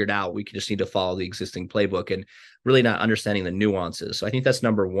already figured out. We just need to follow the existing playbook, and really not understanding the nuances. So I think that's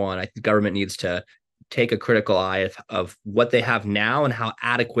number one. I think the government needs to take a critical eye of what they have now and how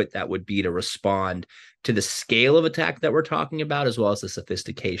adequate that would be to respond to the scale of attack that we're talking about, as well as the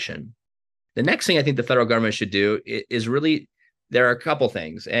sophistication. The next thing I think the federal government should do is really, there are a couple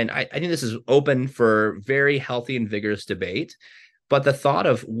things, and I think this is open for very healthy and vigorous debate. But the thought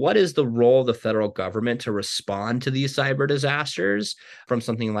of what is the role of the federal government to respond to these cyber disasters from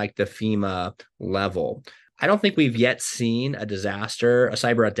something like the FEMA level? I don't think we've yet seen a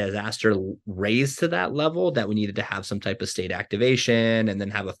cyber disaster raised to that level that we needed to have some type of state activation and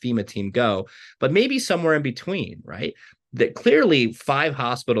then have a FEMA team go, but maybe somewhere in between, right? That clearly 5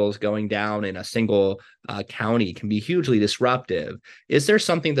 hospitals going down in a single county can be hugely disruptive. Is there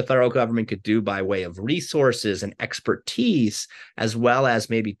something the federal government could do by way of resources and expertise, as well as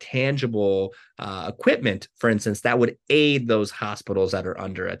maybe tangible equipment, for instance, that would aid those hospitals that are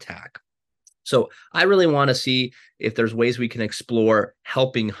under attack? So I really want to see if there's ways we can explore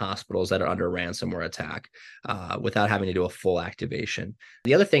helping hospitals that are under ransomware attack without having to do a full activation.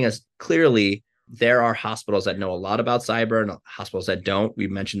 The other thing is clearly there are hospitals that know a lot about cyber and hospitals that don't. We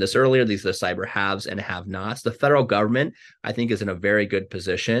mentioned this earlier. These are the cyber haves and have-nots. The federal government, I think, is in a very good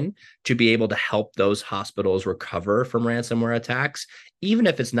position to be able to help those hospitals recover from ransomware attacks. Even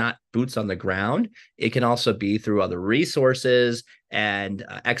if it's not boots on the ground, it can also be through other resources and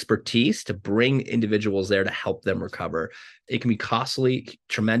expertise to bring individuals there to help them recover. It can be costly,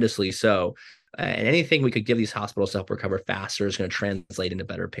 tremendously so. And anything we could give these hospitals to help recover faster is going to translate into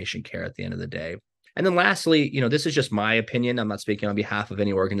better patient care at the end of the day. And then lastly, this is just my opinion. I'm not speaking on behalf of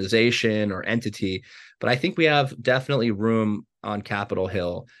any organization or entity, but I think we have definitely room on Capitol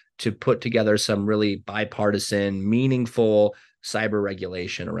Hill to put together some really bipartisan, meaningful cyber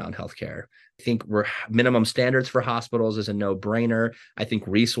regulation around healthcare. I think minimum standards for hospitals is a no-brainer. I think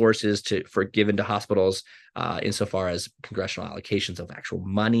resources given to hospitals insofar as congressional allocations of actual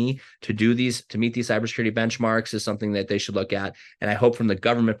money to meet these cybersecurity benchmarks is something that they should look at. And I hope from the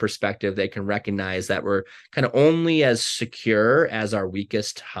government perspective, they can recognize that we're kind of only as secure as our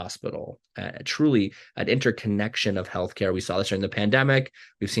weakest hospital. Truly an interconnection of healthcare. We saw this during the pandemic.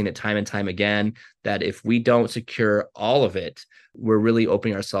 We've seen it time and time again, that if we don't secure all of it, we're really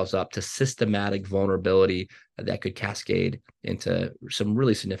opening ourselves up to systematic vulnerability that could cascade into some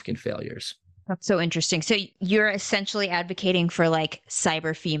really significant failures. That's so interesting. So you're essentially advocating for like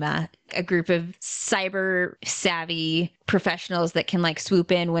Cyber FEMA, a group of cyber savvy professionals that can like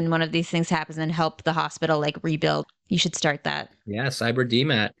swoop in when one of these things happens and help the hospital like rebuild. You should start that. Yeah, Cyber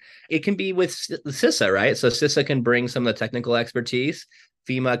DMAT. It can be with CISA, right? So CISA can bring some of the technical expertise.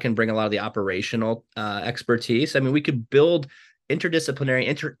 FEMA can bring a lot of the operational expertise. I mean, we could build interdisciplinary,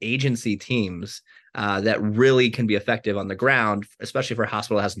 interagency teams that really can be effective on the ground, especially for a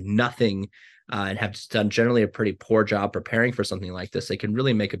hospital that has nothing and have done generally a pretty poor job preparing for something like this. They can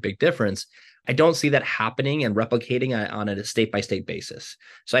really make a big difference. I don't see that happening and replicating on a state-by-state basis.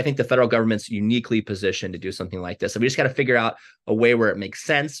 So I think the federal government's uniquely positioned to do something like this. And we just got to figure out a way where it makes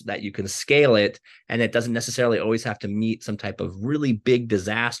sense, that you can scale it, and it doesn't necessarily always have to meet some type of really big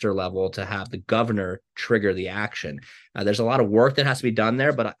disaster level to have the governor trigger the action. There's a lot of work that has to be done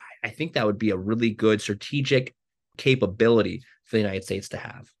there, but I think that would be a really good strategic capability for the United States to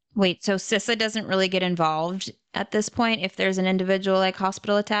have. Wait, so CISA doesn't really get involved at this point if there's an individual like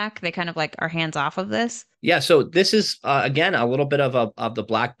hospital attack? They kind of like are hands off of this? Yeah, so this is, again, a little bit of the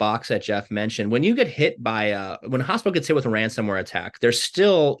black box that Jeff mentioned. When you get hit by, when a hospital gets hit with a ransomware attack, there's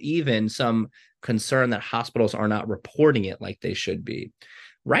still even some concern that hospitals are not reporting it like they should be.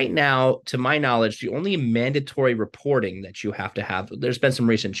 Right now, to my knowledge, the only mandatory reporting that you have to have, there's been some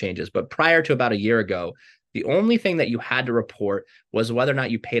recent changes, but prior to about a year ago, the only thing that you had to report was whether or not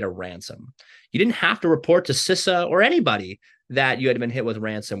you paid a ransom. You didn't have to report to CISA or anybody that you had been hit with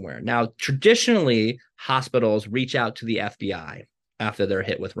ransomware. Now, traditionally, hospitals reach out to the FBI after they're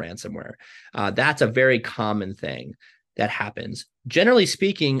hit with ransomware. That's a very common thing that happens. Generally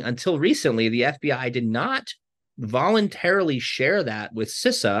speaking, until recently, the FBI did not voluntarily share that with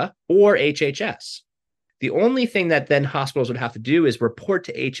CISA or HHS. The only thing that then hospitals would have to do is report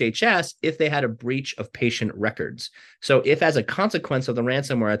to HHS if they had a breach of patient records. So if as a consequence of the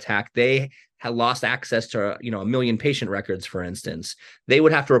ransomware attack, they had lost access to, 1 million patient records, for instance, they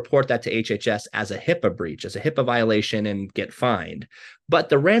would have to report that to HHS as a HIPAA breach, as a HIPAA violation, and get fined. But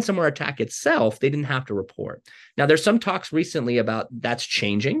the ransomware attack itself, they didn't have to report. Now, there's some talks recently about that's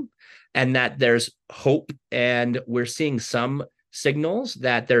changing and that there's hope, and we're seeing some signals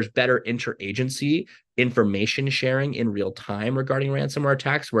that there's better interagency information sharing in real time regarding ransomware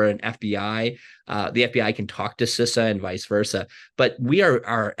attacks, where the FBI can talk to CISA and vice versa. But we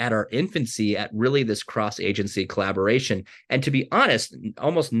are at our infancy at really this cross-agency collaboration. And to be honest,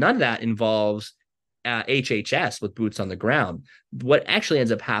 almost none of that involves HHS with boots on the ground. What actually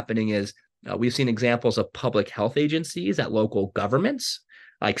ends up happening is we've seen examples of public health agencies at local governments,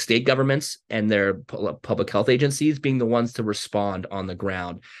 like state governments and their public health agencies being the ones to respond on the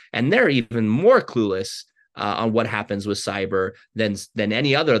ground. And they're even more clueless on what happens with cyber than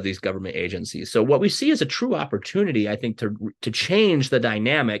any other of these government agencies. So what we see is a true opportunity, I think, to change the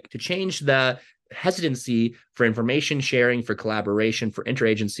dynamic, to change the hesitancy for information sharing, for collaboration, for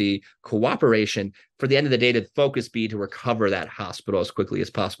interagency cooperation, for the end of the day, the focus be to recover that hospital as quickly as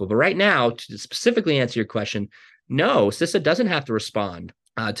possible. But right now, to specifically answer your question, no, CISA doesn't have to respond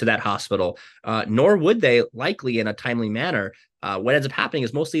to that hospital, nor would they likely in a timely manner. What ends up happening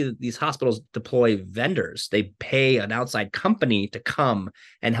is mostly these hospitals deploy vendors. They pay an outside company to come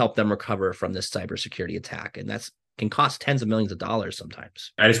and help them recover from this cybersecurity attack. And that's can cost tens of millions of dollars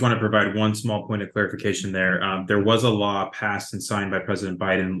sometimes. I just want to provide one small point of clarification there. There was a law passed and signed by President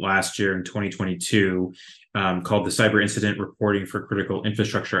Biden last year in 2022 called the Cyber Incident Reporting for Critical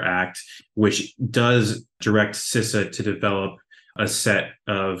Infrastructure Act, which does direct CISA to develop a set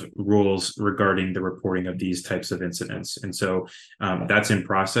of rules regarding the reporting of these types of incidents. And so that's in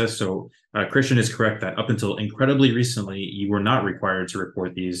process. So Christian is correct that up until incredibly recently, you were not required to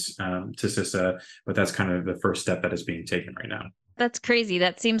report these to CISA, but that's kind of the first step that is being taken right now. That's crazy.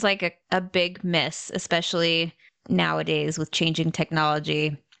 That seems like a big miss, especially nowadays with changing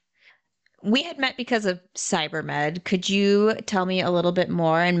technology. We had met because of CyberMed. Could you tell me a little bit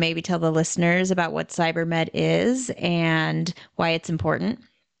more and maybe tell the listeners about what CyberMed is and why it's important?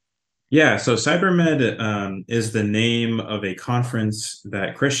 Yeah, so CyberMed is the name of a conference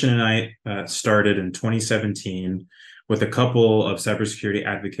that Christian and I started in 2017 with a couple of cybersecurity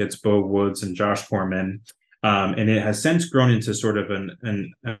advocates, Bo Woods and Josh Corman. And it has since grown into sort of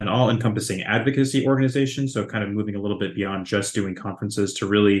an all-encompassing advocacy organization. So kind of moving a little bit beyond just doing conferences to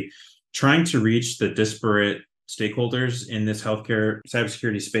really trying to reach the disparate stakeholders in this healthcare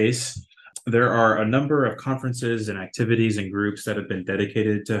cybersecurity space. There are a number of conferences and activities and groups that have been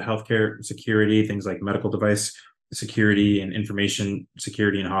dedicated to healthcare security, things like medical device security and information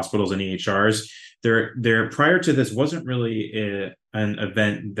security in hospitals and EHRs. There prior to this wasn't really an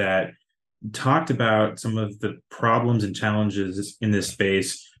event that talked about some of the problems and challenges in this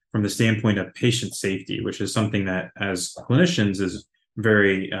space from the standpoint of patient safety, which is something that as clinicians is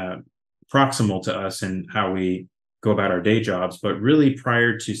very proximal to us and how we go about our day jobs. But really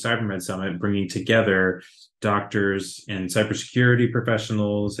prior to CyberMed Summit, bringing together doctors and cybersecurity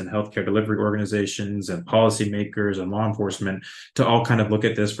professionals and healthcare delivery organizations and policymakers and law enforcement to all kind of look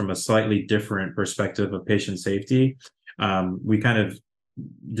at this from a slightly different perspective of patient safety. We kind of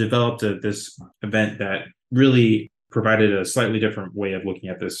developed this event that really provided a slightly different way of looking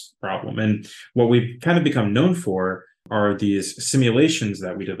at this problem. And what we've kind of become known for are these simulations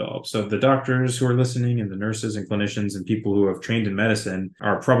that we develop. So the doctors who are listening and the nurses and clinicians and people who have trained in medicine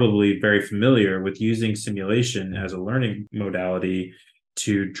are probably very familiar with using simulation as a learning modality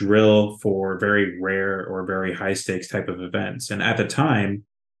to drill for very rare or very high stakes type of events. And at the time,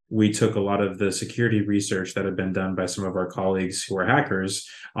 we took a lot of the security research that had been done by some of our colleagues who are hackers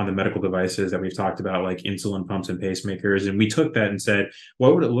on the medical devices that we've talked about, like insulin pumps and pacemakers. And we took that and said,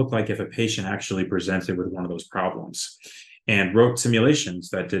 what would it look like if a patient actually presented with one of those problems? And wrote simulations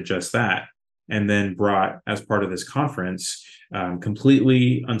that did just that. And then brought, as part of this conference,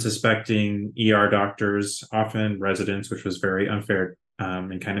 completely unsuspecting ER doctors, often residents, which was very unfair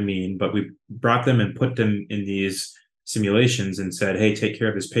and kind of mean, but we brought them and put them in these simulations and said, hey, take care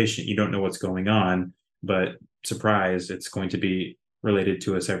of this patient. You don't know what's going on, but surprise, it's going to be related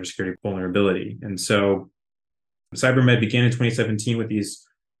to a cybersecurity vulnerability. And so CyberMed began in 2017 with these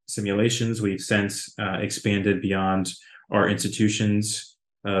simulations. We've since expanded beyond our institutions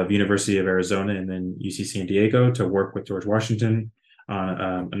of University of Arizona and then UC San Diego to work with George Washington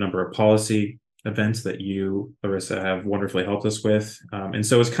on a number of policy events that you, Larissa, have wonderfully helped us with. And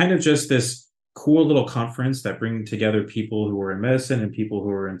so it's kind of just this cool little conference that bring together people who are in medicine and people who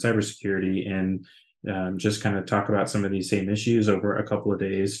are in cybersecurity and just kind of talk about some of these same issues over a couple of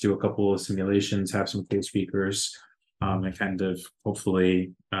days, do a couple of simulations, have some cool speakers, and kind of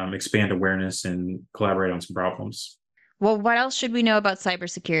hopefully expand awareness and collaborate on some problems. Well, what else should we know about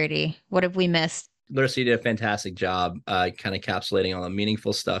cybersecurity? What have we missed? Larissa, you did a fantastic job kind of encapsulating all the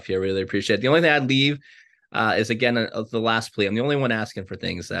meaningful stuff here. Really appreciate it. The only thing I'd leave is, again, the last plea. I'm the only one asking for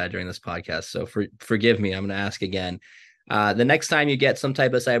things during this podcast, so forgive me. I'm going to ask again. The next time you get some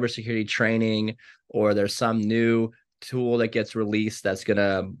type of cybersecurity training or there's some new tool that gets released that's going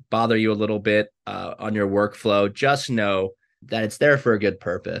to bother you a little bit on your workflow, just know that it's there for a good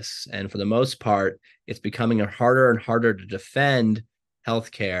purpose. And for the most part, it's becoming harder and harder to defend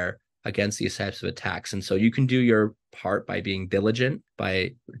healthcare against these types of attacks. And so you can do your part by being diligent,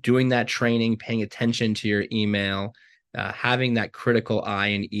 by doing that training, paying attention to your email, having that critical eye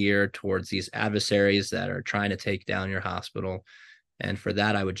and ear towards these adversaries that are trying to take down your hospital. And for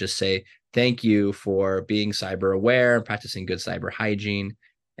that, I would just say thank you for being cyber aware and practicing good cyber hygiene,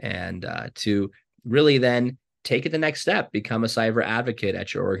 and to really then take it the next step, become a cyber advocate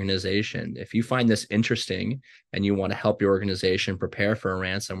at your organization. If you find this interesting and you want to help your organization prepare for a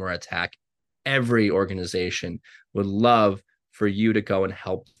ransomware attack, every organization would love for you to go and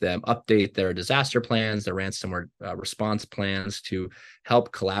help them update their disaster plans, their ransomware response plans, to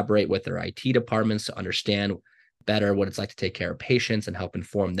help collaborate with their IT departments to understand better what it's like to take care of patients and help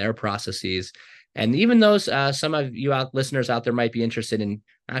inform their processes. And even those, some of you listeners out there might be interested in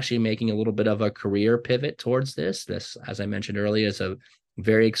actually making a little bit of a career pivot towards this. This, as I mentioned earlier, is a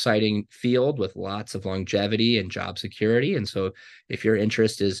very exciting field with lots of longevity and job security. And so if your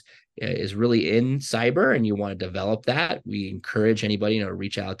interest is really in cyber and you want to develop that, we encourage anybody to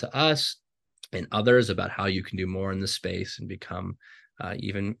reach out to us and others about how you can do more in the space and become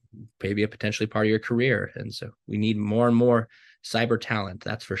even maybe a potentially part of your career. And so we need more and more cyber talent,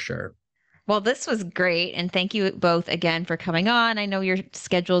 that's for sure. Well, this was great. And thank you both again for coming on. I know your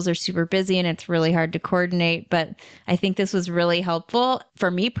schedules are super busy and it's really hard to coordinate, but I think this was really helpful. For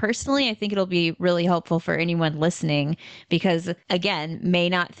me personally, I think it'll be really helpful for anyone listening because, again, may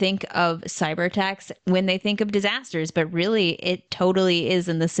not think of cyber attacks when they think of disasters, but really it totally is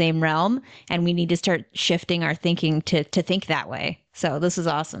in the same realm. And we need to start shifting our thinking to think that way. So this is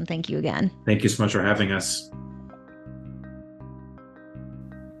awesome. Thank you again. Thank you so much for having us.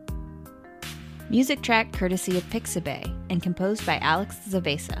 Music track courtesy of Pixabay and composed by Alex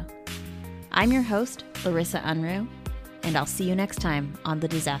Zavesa. I'm your host, Larissa Unruh, and I'll see you next time on The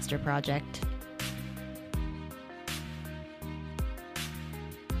Disaster Project.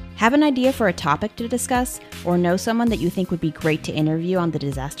 Have an idea for a topic to discuss or know someone that you think would be great to interview on The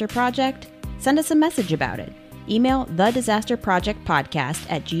Disaster Project? Send us a message about it. Email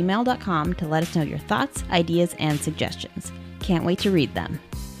thedisasterprojectpodcast@gmail.com to let us know your thoughts, ideas, and suggestions. Can't wait to read them.